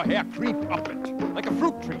you make your hair creep up it, like a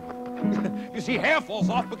fruit tree. You see, hair falls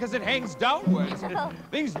off because it hangs downwards.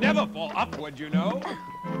 Things never fall upward, you know.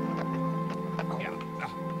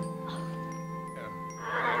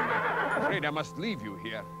 I'm afraid I must leave you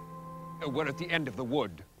here. We're at the end of the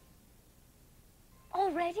wood.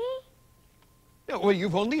 Already? Well,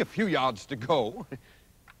 you've only a few yards to go.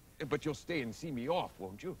 But you'll stay and see me off,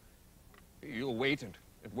 won't you? You'll wait and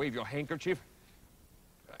wave your handkerchief.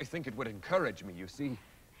 I think it would encourage me, you see.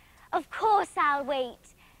 Of course I'll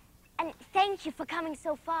wait. And thank you for coming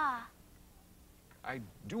so far. I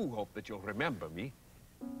do hope that you'll remember me.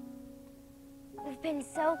 You've been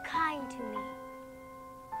so kind to me.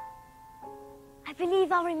 I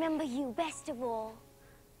believe I'll remember you best of all.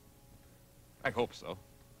 I hope so.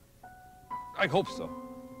 I hope so.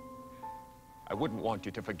 I wouldn't want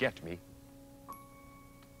you to forget me.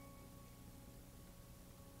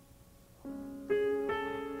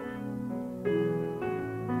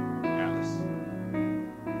 Alice.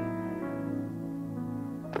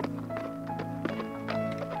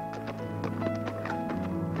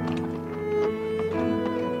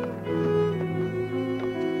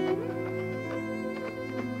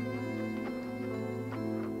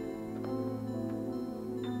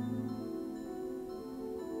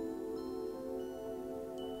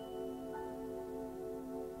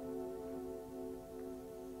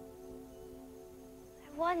 I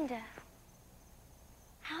wonder,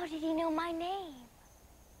 how did he know my name?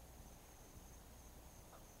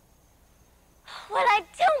 Well, I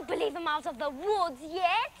don't believe him out of the woods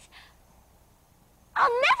yet.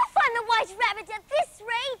 I'll never find the white rabbit at this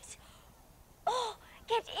rate. Oh,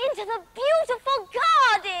 get into the beautiful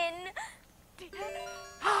garden.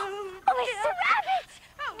 Oh, Mr. Rabbit,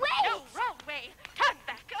 wait. No, wrong way. Turn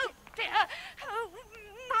back. Oh, dear. Oh,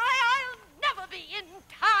 my, I'll never be in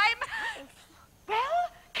time. Well,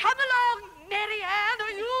 come along, Mary Ann, or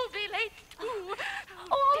you'll be late too.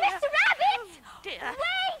 Oh, dear. Mr. Rabbit! Oh, dear.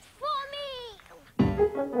 Wait for me!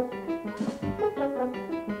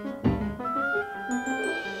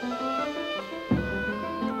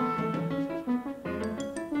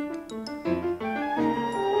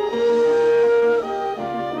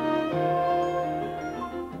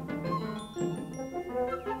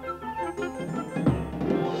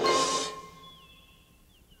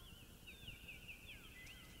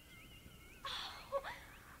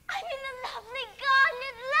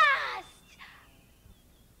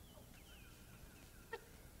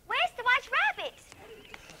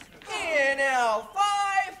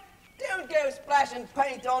 And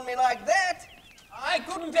paint on me like that. I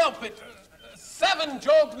couldn't help it. Seven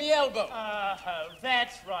jogged me elbow. Oh,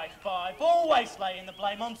 that's right, Five. Always laying the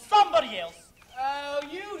blame on somebody else. Oh,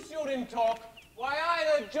 you shouldn't talk. Why, I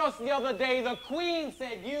heard just the other day the Queen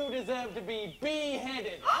said you deserve to be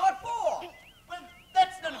beheaded. What for? Well,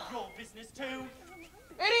 that's none of your business, too.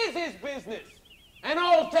 It is his business. And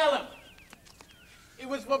I'll tell him. It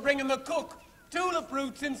was for bringing the cook tulip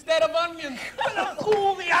roots instead of onions.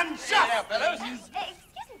 All the unjust! Now, fellows. Excuse me,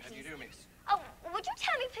 How do you please. do, miss? Oh, would you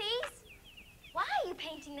tell me, please? Why are you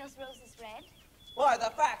painting those roses red? Why,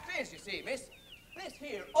 the fact is, you see, miss, this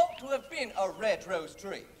here ought to have been a red rose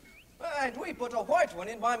tree. And we put a white one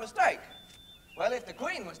in by mistake. Well, if the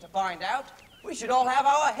Queen was to find out, we should all have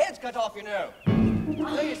our heads cut off, you know.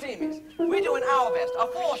 So you see, miss, we're doing our best. A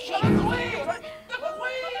foreshot. The Queen! The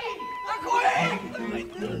Queen! The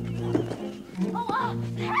Queen! Oh,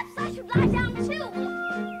 perhaps I should lie down too.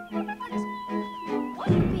 But what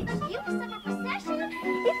would be the use of a procession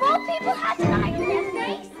if all people had to lie to their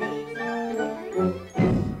faces?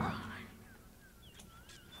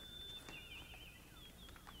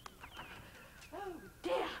 Oh,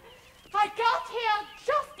 dear. I got here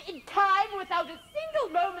just in time without a single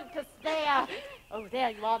moment to spare. Oh,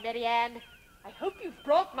 there you are, Mary Ann. I hope you've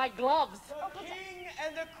brought my gloves. The King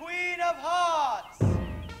and the Queen of Hearts. Who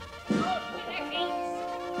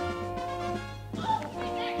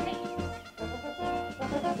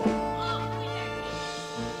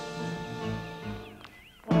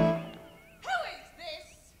is this?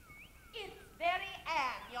 It's Mary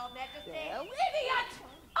Ann, Your Majesty. Oh, idiot!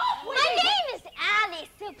 Off with My it! name is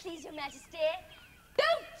Alice, so please, Your Majesty.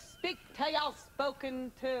 Don't speak till you're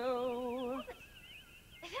spoken to.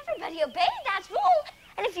 If everybody obeyed that rule,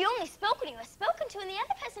 and if you only spoke when you were spoken to, and the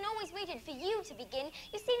other person always waited for you to begin,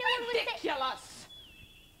 you see, no one would say... Ridiculous!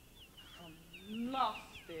 A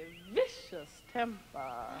nasty, vicious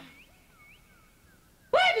temper.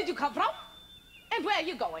 Where did you come from? And where are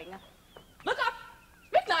you going? Look up.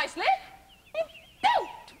 Speak nicely. And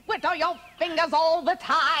don't whittle your fingers all the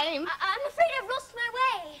time. I'm afraid I've lost my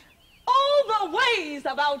way. All the ways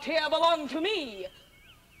about here belong to me.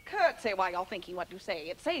 Curtsy while you're thinking what you say.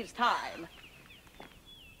 It saves time.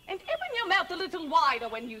 And open your mouth a little wider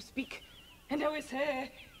when you speak. And always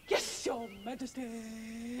say, yes, Your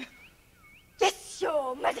Majesty. Yes,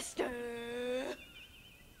 Your Majesty.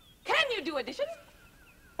 Can you do addition?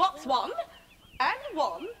 What's one? And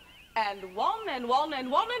one, and one, and one,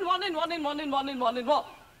 and one, and one, and one, and one, and one, and one, and one.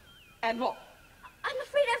 And one. I'm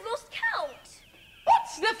afraid I've lost count.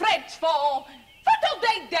 What's the French for photo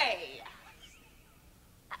day?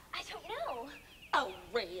 I don't know. Oh,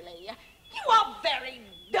 really? You are very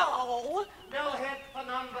dull. No head for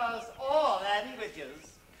numbers or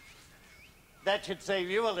languages. That should save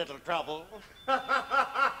you a little trouble.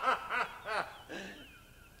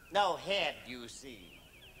 No head, you see.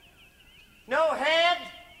 No head?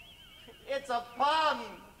 It's a pun.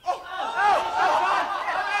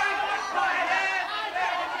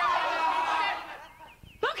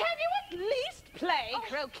 But can you at least play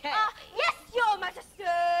croquet? Yes, Your Majesty.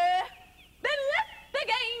 Then let the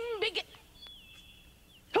game begin.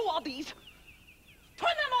 Who are these?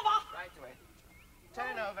 Turn them over. Right away.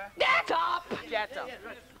 Turn over. Get up. Get up.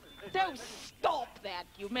 Don't stop that.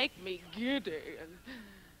 You make me giddy.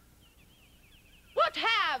 What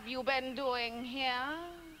have you been doing here?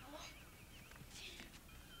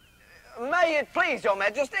 May it please Your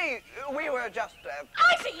Majesty, we were just...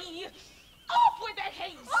 I see. Off with the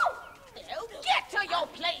haste. Oh, get to your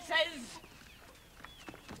places.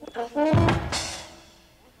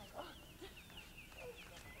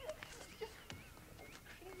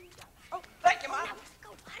 Oh, thank you, Ma'am.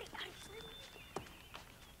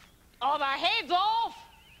 Are the heads off?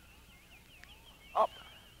 Oh,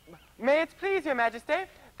 may it please Your Majesty,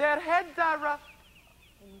 their heads are,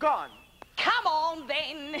 gone. Come on,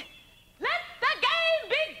 then. Let the game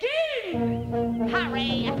begin.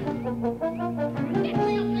 Hurry. Get to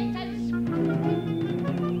your places.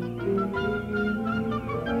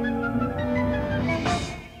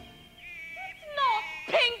 Not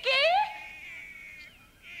Pinky.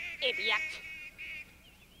 Idiot.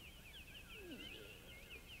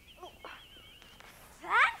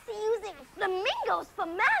 Fancy using flamingos for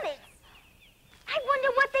mallets. I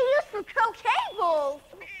wonder what they use for croquet balls.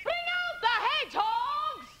 Bring out the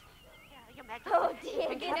hedgehogs. Oh, dear.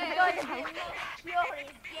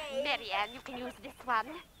 Mary Ann, you can use this one.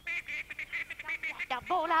 Now,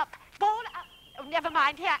 bowl up. Bowl up. Oh, never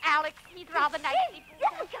mind. Here, Alex. He's rather nice. The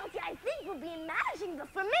difficulty, I think, will be in managing the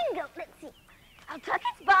flamingo. Let's see. I'll tuck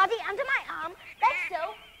its body under my arm, like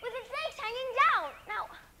so, with its legs hanging down. Now,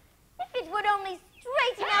 if it would only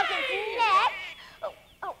straighten out its neck.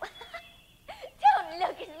 Oh. Don't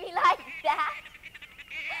look at me like that.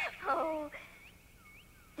 Oh.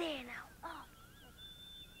 There now. Oh.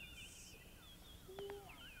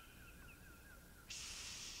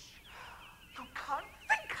 You can't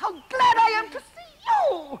think how glad I am to see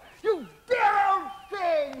you! You dear old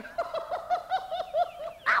thing!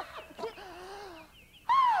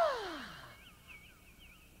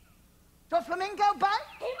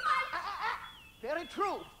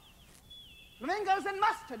 fingers and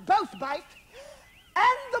mustard both bite.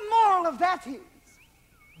 And the moral of that is,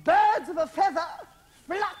 birds of a feather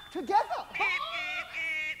flock together.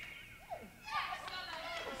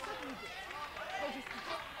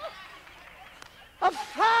 A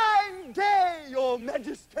fine day, Your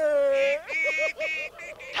Majesty.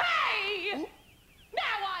 Hey!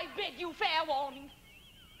 Now I beg you fair warning.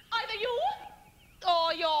 Either you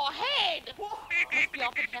or your head must be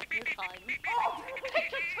off at half your time. Oh,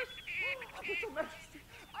 Your Majesty.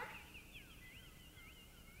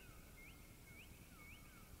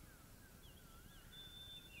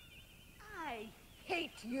 I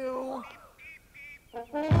hate you.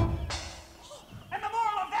 And the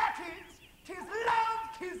moral of that is, 'tis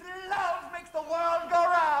love makes the world go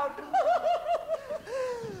round.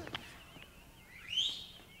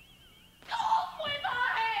 Off with our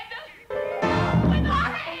head! Off with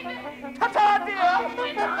our head! Ta-ta, dear! Off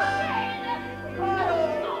with our head!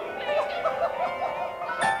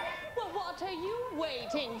 Well, what are you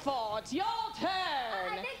waiting for? It's your turn.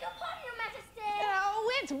 I beg your pardon, Your Majesty.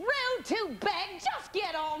 Oh, it's rude to beg. Just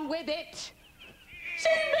get on with it. She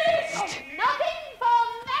missed! Nothing for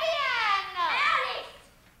Marianne! Alice!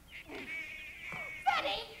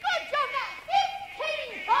 Very good, Your Majesty!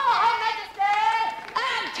 15 for Her Majesty!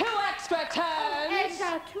 And 2 extra turns.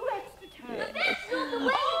 And 2 extra turns. Yes. That's not the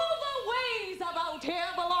way. All the ways about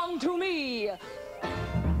here belong to me.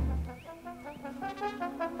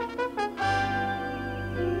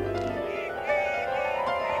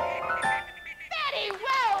 Very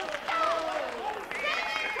well done!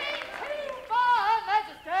 72 for Her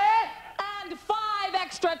Majesty! And 5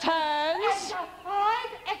 extra turns. And 5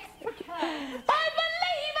 extra turns. I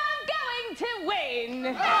believe I'm going to win.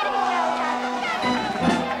 Very well done.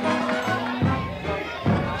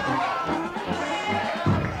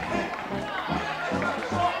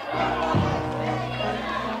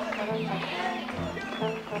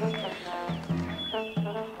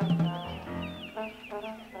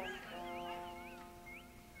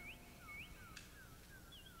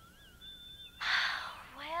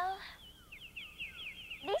 Well,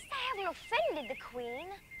 at least I haven't offended the Queen.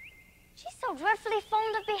 She's so dreadfully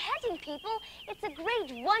fond of beheading people, it's a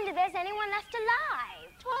great wonder there's anyone left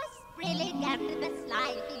alive. 'Twas brillig and the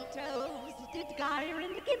slithy toves did gyre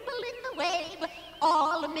and gimble in the wave.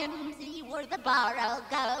 All mimsy were the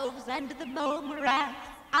borogoves and the mome rats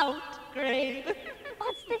outgrave.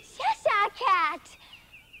 What's the Cheshire Cat?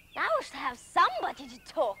 Now I shall have somebody to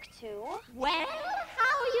talk to. Well,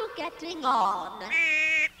 how are you getting on?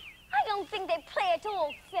 I don't think they play it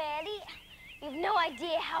all fairly. You've no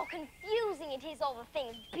idea how confusing it is, all the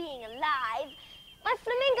things being alive. My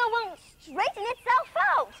flamingo won't straighten itself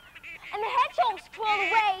out. And the hedgehogs crawl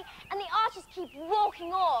away, and the archers keep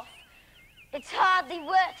walking off. It's hardly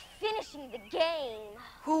worth finishing the game.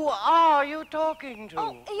 Who are you talking to?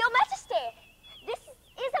 Oh, Your Majesty, this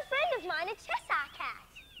is a friend of mine, a Cheshire Cat.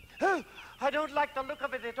 Oh, I don't like the look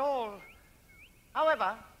of it at all.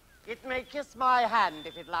 However, it may kiss my hand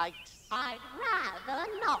if it likes. I'd rather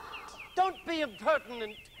not. Don't be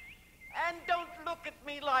impertinent. And don't look at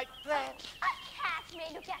me like that. A cat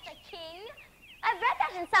may look at a king. I've read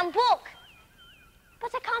that in some book.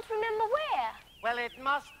 But I can't remember where. Well, it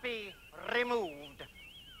must be removed.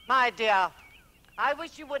 My dear, I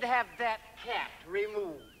wish you would have that cat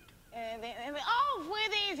removed. Off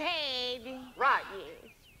with his head. Right.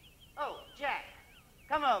 Yes. Oh, Jack,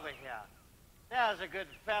 come over here. There's a good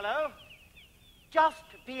fellow. Just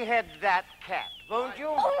behead that cat, won't you?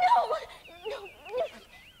 Oh, no! No, no.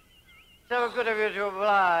 So good of you to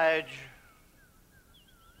oblige.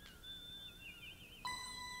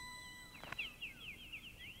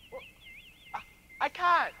 I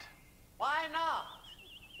can't. Why not?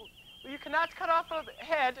 You cannot cut off a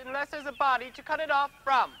head unless there's a body to cut it off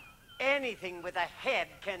from. Anything with a head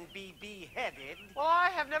can be beheaded. Well, I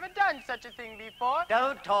have never done such a thing before.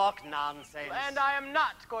 Don't talk nonsense. And I am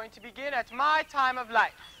not going to begin at my time of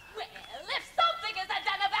life. Well, if something isn't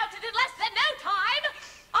done about it in less than no time,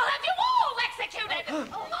 I'll have you all executed.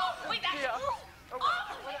 Off with that. Dear.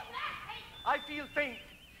 Off with that. I feel faint.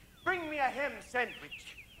 Bring me a ham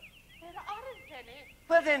sandwich. There aren't any.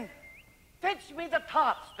 Well then, fetch me the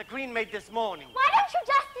tarts the Queen made this morning. Why don't you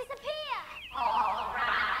just disappear? All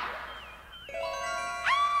right.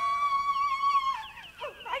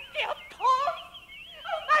 Oh, my dear paws!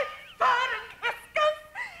 Oh, my fur and whiskers!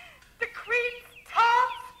 The Queen's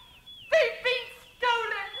tarts! They've been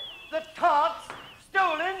stolen! The tarts?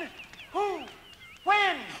 Stolen? Who?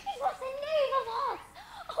 When? It was a knave of hearts.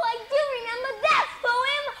 Oh, I do remember that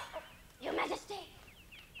poem. Oh, Your Majesty.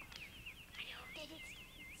 I know who did it.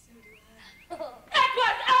 So do I. It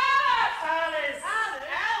was us! Alice!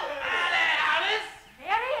 Alice!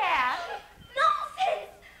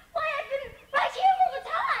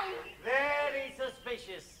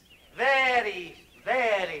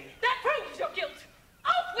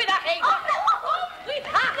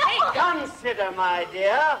 here, my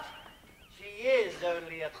dear. She is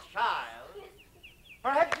only a child.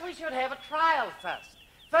 Perhaps we should have a trial first.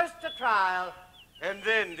 First the trial, and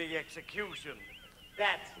then the execution.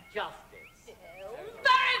 That's justice.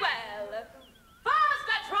 Very well. First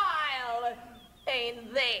a trial,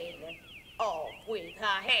 and then off with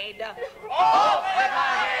her head. Off with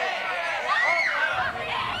her head!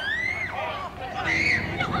 Off with her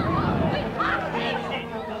head!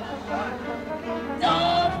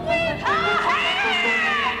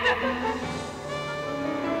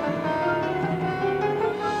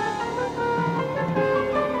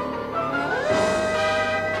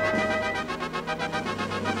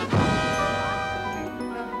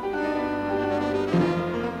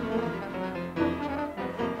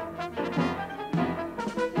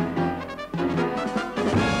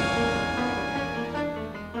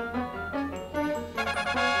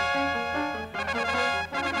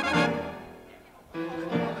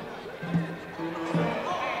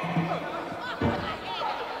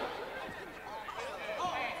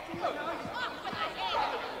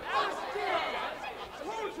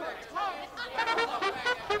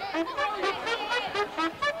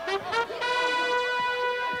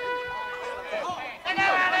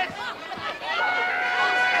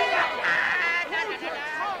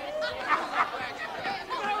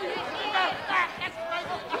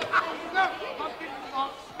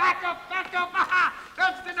 Back up!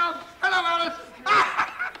 That's enough! Hello, Alice!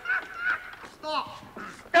 Stop!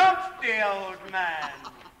 Don't be, old man.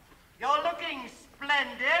 You're looking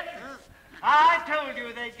splendid. I told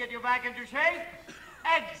you they'd get you back into shape.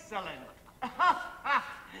 Excellent.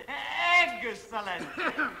 Excellent.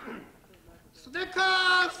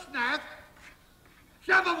 Snicker, snack,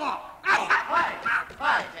 Jabberwock.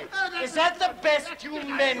 Right. Is that the best you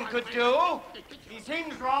men could do? He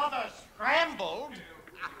seems rather scrambled.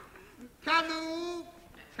 Calloo,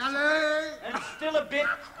 Calais. And still a bit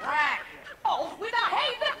cracked. Off with her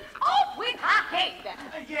head! Off with her head!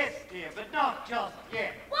 Yes, dear, but not just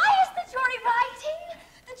yet. Why is the jury writing?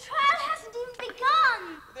 The trial hasn't even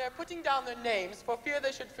begun. They're putting down their names for fear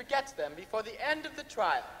they should forget them before the end of the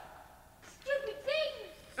trial. Stupid thing.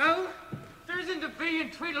 Oh, there isn't a bee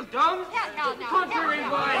in Tweedledum. No. Contrary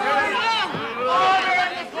wise. Order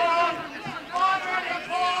in the court! Order in the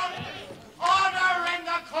court! Order in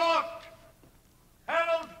the court!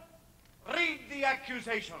 Harold, read the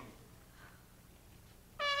accusation.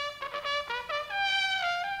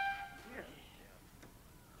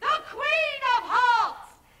 The Queen of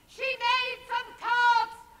Hearts! She made some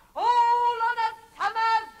tarts all on a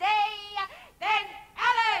summer's day. Then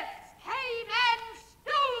Alice came and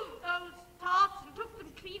stole those tarts and took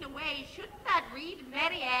them clean away. Shouldn't that read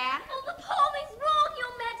Mary Ann? Oh, the poem is wrong,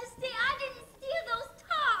 Your Majesty. I didn't steal those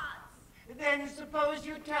tarts. Then suppose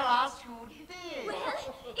you tell us who did. Well,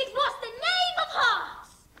 it was the Knave of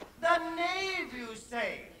Hearts. The knave, you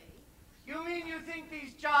say? You mean you think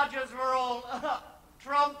these charges were all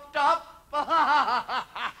trumped up?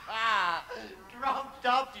 Trumped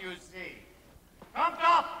up, you see. Trumped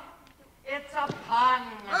up! It's a pun.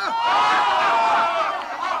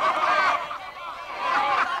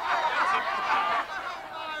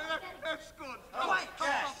 That's good. Oh,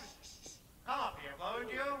 Jack. Come up here,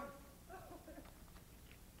 won't you?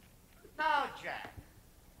 Now, Jack,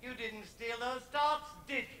 you didn't steal those tarts,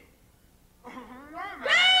 did you?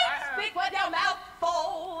 Speak with your mouth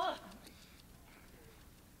full.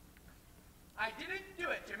 I didn't do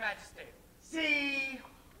it, Your Majesty. See?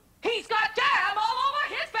 He's got jam all over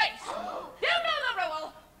his face. You know the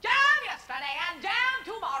rule. Jam yesterday and jam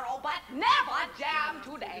tomorrow, but never jam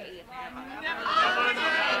today.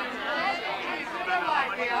 No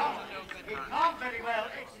idea. He can't very well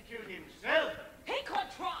execute himself. He could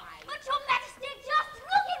try. But Your Majesty, just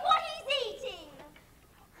look at what he's eating.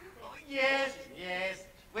 Yes.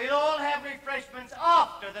 We'll all have refreshments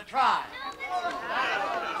after the trial.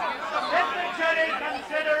 Let the jury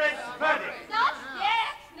consider its verdict. Not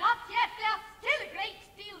yet. There's still a great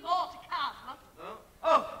deal more to come.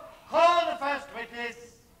 Oh, call the first witness.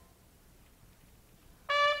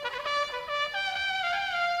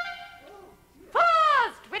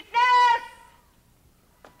 First witness!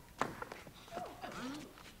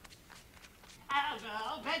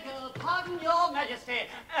 Beg pardon, Your Majesty,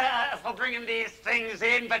 for bringing these things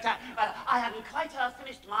in, but I hadn't quite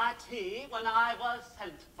finished my tea when I was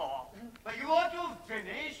sent for. But you ought to have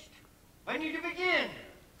finished. When did you begin?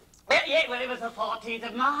 Well, it was the 14th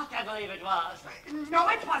of March, I believe it was. No,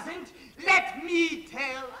 it wasn't. Let me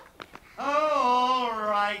tell. Oh, all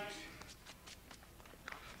right.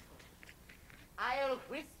 I'll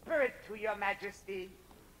whisper it to Your Majesty.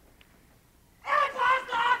 It was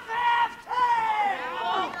the 15th!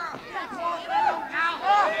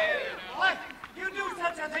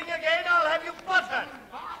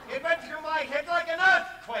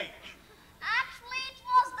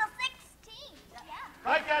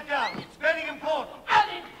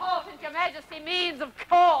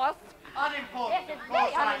 Unimportant. Yes, it's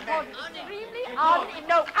very unimportant. Extremely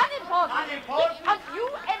unimportant. Unimportant. Unimportant.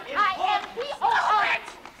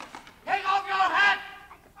 Take off your hat!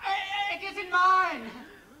 It isn't mine.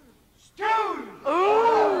 Stool!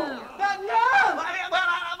 No! Well,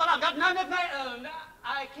 I've got none of my own.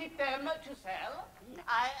 I keep them to sell.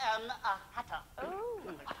 I am a hatter.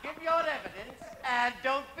 Give your evidence and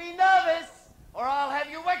don't be nervous, or I'll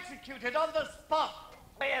have you executed on the spot.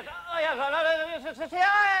 Yes, I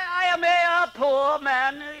am a poor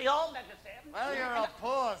man, Your Majesty. Well, you're a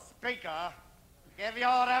poor speaker. Give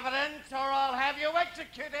your evidence, or I'll have you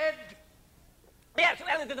executed. Yes,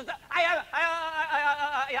 well, I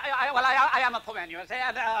am a poor man, you say,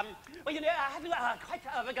 and, well, you know, I have quite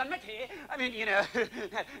begun my tea. I mean, you know,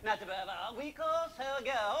 not about a week or so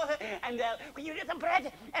ago, and, well, you know, the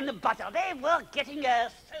bread and the butter, they were getting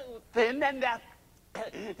so thin, and,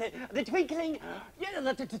 the twinkling,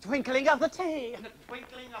 the twinkling of the tea. The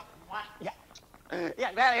twinkling of what? Yeah.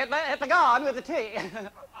 Yeah, well, it's gone with the tea.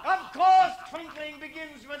 Of course, twinkling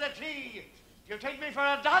begins with a T. You take me for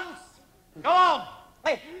a dunce? Go on.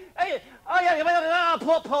 Oh, yeah, well,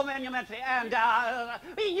 poor man, you mentioned, and,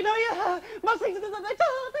 you know, most things, they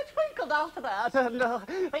twinkled after that, and,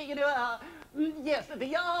 you know, yes, the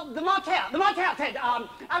Martel said,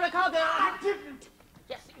 I recall the... I didn't.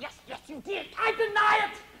 Yes, you did. I deny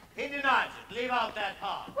it. He denies it. Leave out that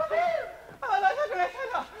part.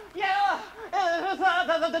 Yeah,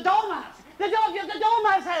 the dormouse. The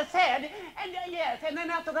dormouse has said, and yes, and then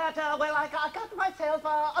after that, well, I got myself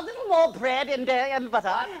a little more bread and butter.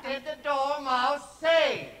 What did the dormouse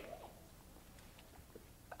say?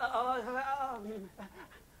 I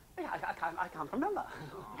can't remember.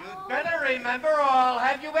 You'd better remember, or I'll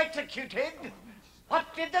have you executed.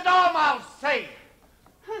 What did the dormouse say?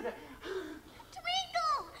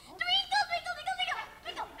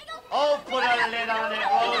 Oh, put a lid on it,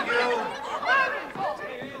 won't you?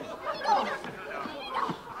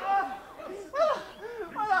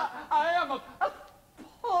 I am a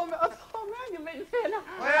poor man, you may say.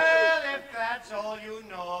 Well, if that's all you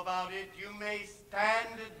know about it, you may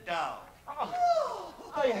stand down. Oh,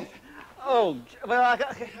 yes. Oh, well,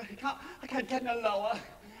 I can't get no lower.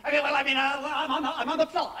 I'm on the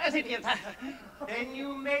floor, as it is. Then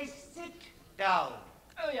you may sit down.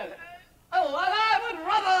 Oh, yes. Oh, well, I would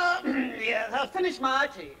rather... yes, I'll finish my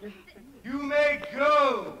tea. You may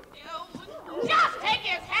go. Just take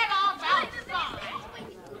his head off outside.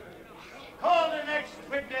 Call the next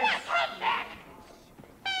witness. Come back.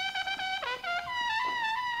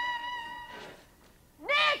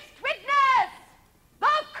 Next witness!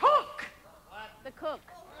 The cook! What? The cook.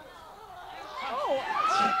 Oh.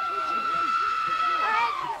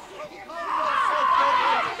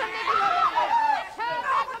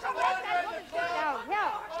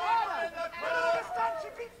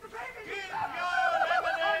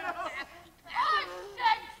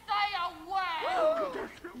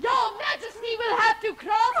 Your Majesty will have to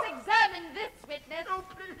cross-examine this witness. Oh,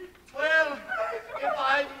 please. Well, if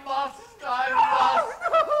I must, I must.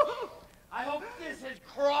 I hope this is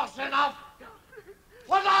cross enough.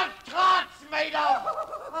 What are tarts made of?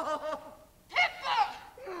 Timber!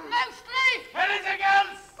 Mostly! Anything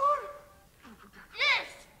else? Yes!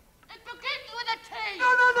 It begins with a T! No.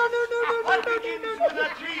 What begins with a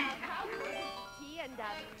T? Tea and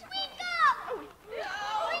Twinkle!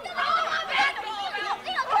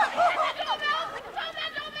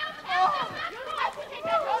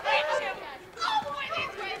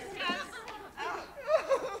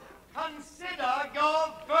 Consider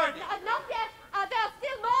your verdict. Not yet. There's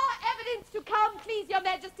still more evidence to come, please, Your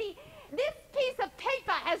Majesty. This piece of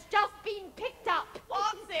paper has just been picked up.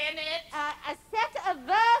 What's in it? A set of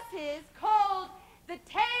verses called The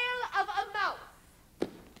Tale of a Mouse.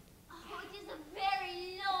 Oh, it is a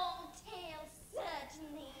very long tale,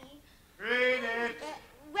 certainly. Read it.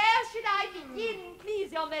 Where should I begin,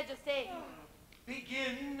 please, Your Majesty?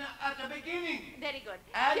 Begin at the beginning. Very good.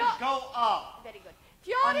 And go up. Very good.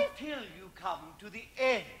 Fiore... Until you come to the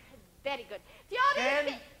end. Very good. Fiore...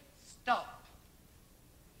 Then stop.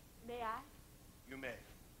 May I? You may.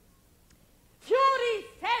 Fury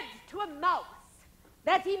said to a mouse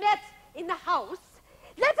that he met in the house,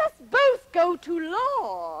 "Let us both go to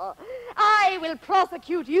law. I will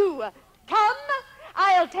prosecute you. Come,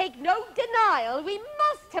 I'll take no denial. We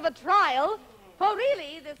must have a trial, for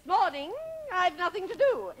really, this morning, I've nothing to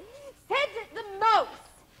do." Said the mouse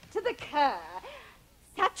to the cur,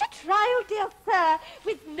 "Such a trial, dear sir,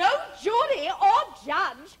 with no jury or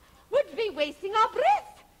judge, would be wasting our breath.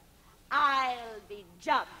 I'll be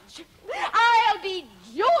judge. I'll be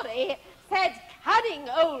jury," said cunning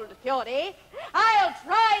old Fury. "I'll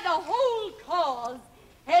try the whole cause,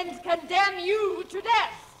 and condemn you to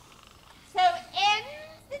death. So ends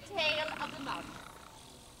the tale of the mouse.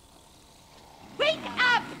 Wake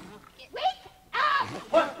up! Wake up!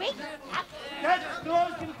 What? Wake up! That's the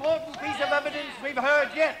most important piece of evidence we've heard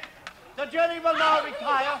yet. The jury will now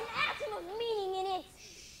retire. Atom of meaning in it.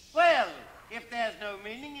 Well, if there's no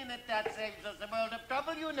meaning in it, that saves us a world of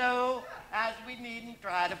trouble, you know, as we needn't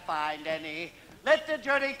try to find any. Let the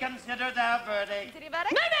jury consider their verdict.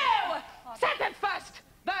 No! Sentence first!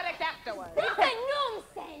 Verdict afterwards. That's a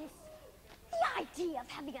nonsense. The idea of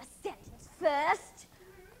having a sentence first.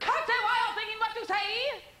 Can't say why you're thinking what to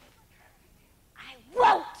say. I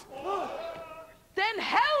won't. Then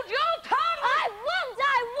hold your tongue. I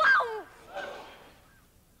won't.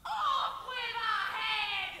 Off with our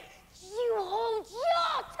head. You hold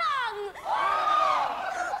your tongue.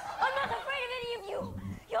 I'm not afraid of any of you.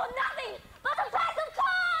 You're nothing but a pack of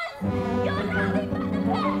cards. You're nothing but a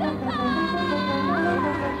pack of cards.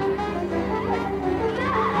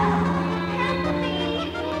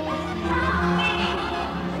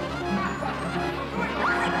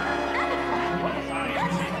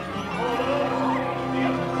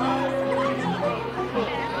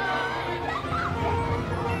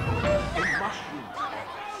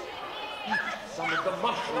 Some of the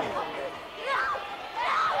mushrooms.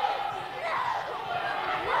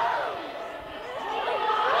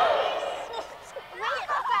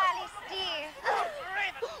 Alice, dear.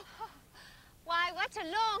 Why, what a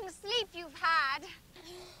long sleep you've had.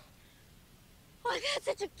 Oh, I've had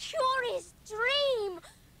such a curious dream.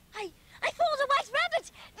 I followed a white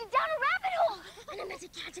rabbit down a rabbit hole, and I met a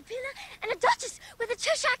caterpillar and a duchess with a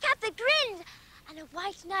Cheshire cat that grinned, and a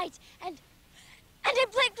white knight, and I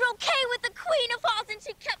played croquet with the Queen of Hearts, and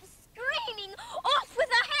she kept screaming, "Off with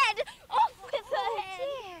her head! Off with her head!"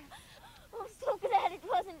 Dear. I'm so glad it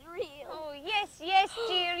wasn't real. Oh, yes,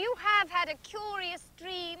 dear. You have had a curious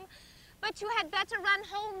dream. But you had better run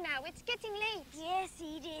home now. It's getting late. Yes,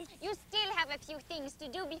 Edith. You still have a few things to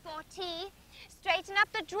do before tea. Straighten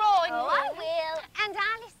up the drawing room. I will. And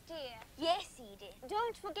Alice, dear. Yes, Edith.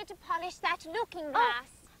 Don't forget to polish that looking glass.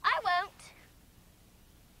 I won't.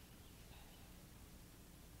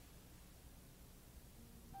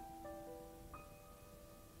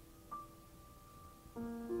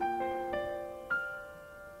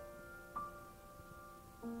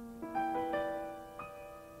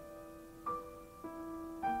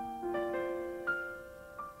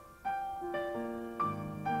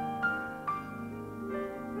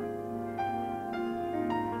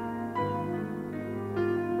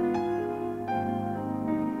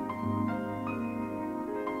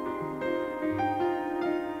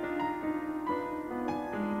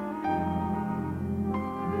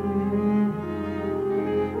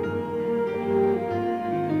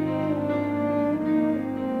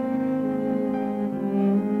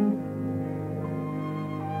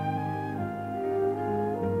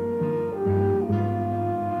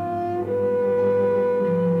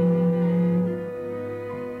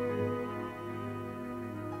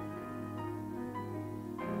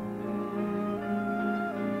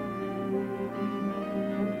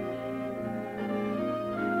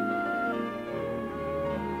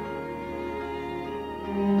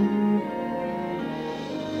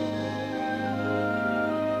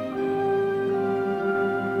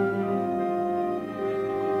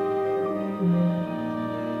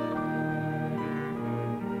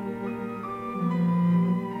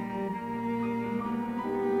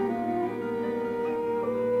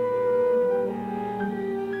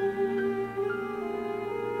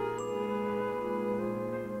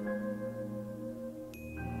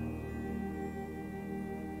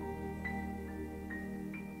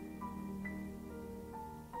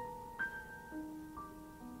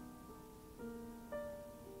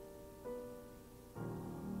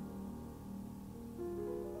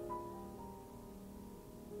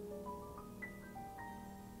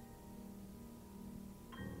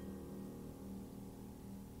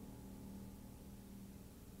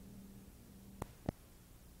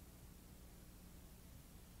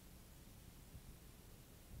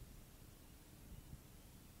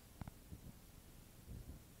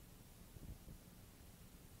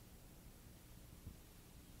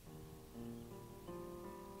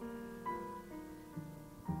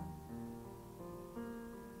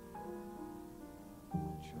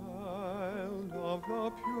 Child of the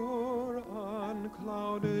pure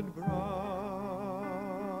unclouded brow,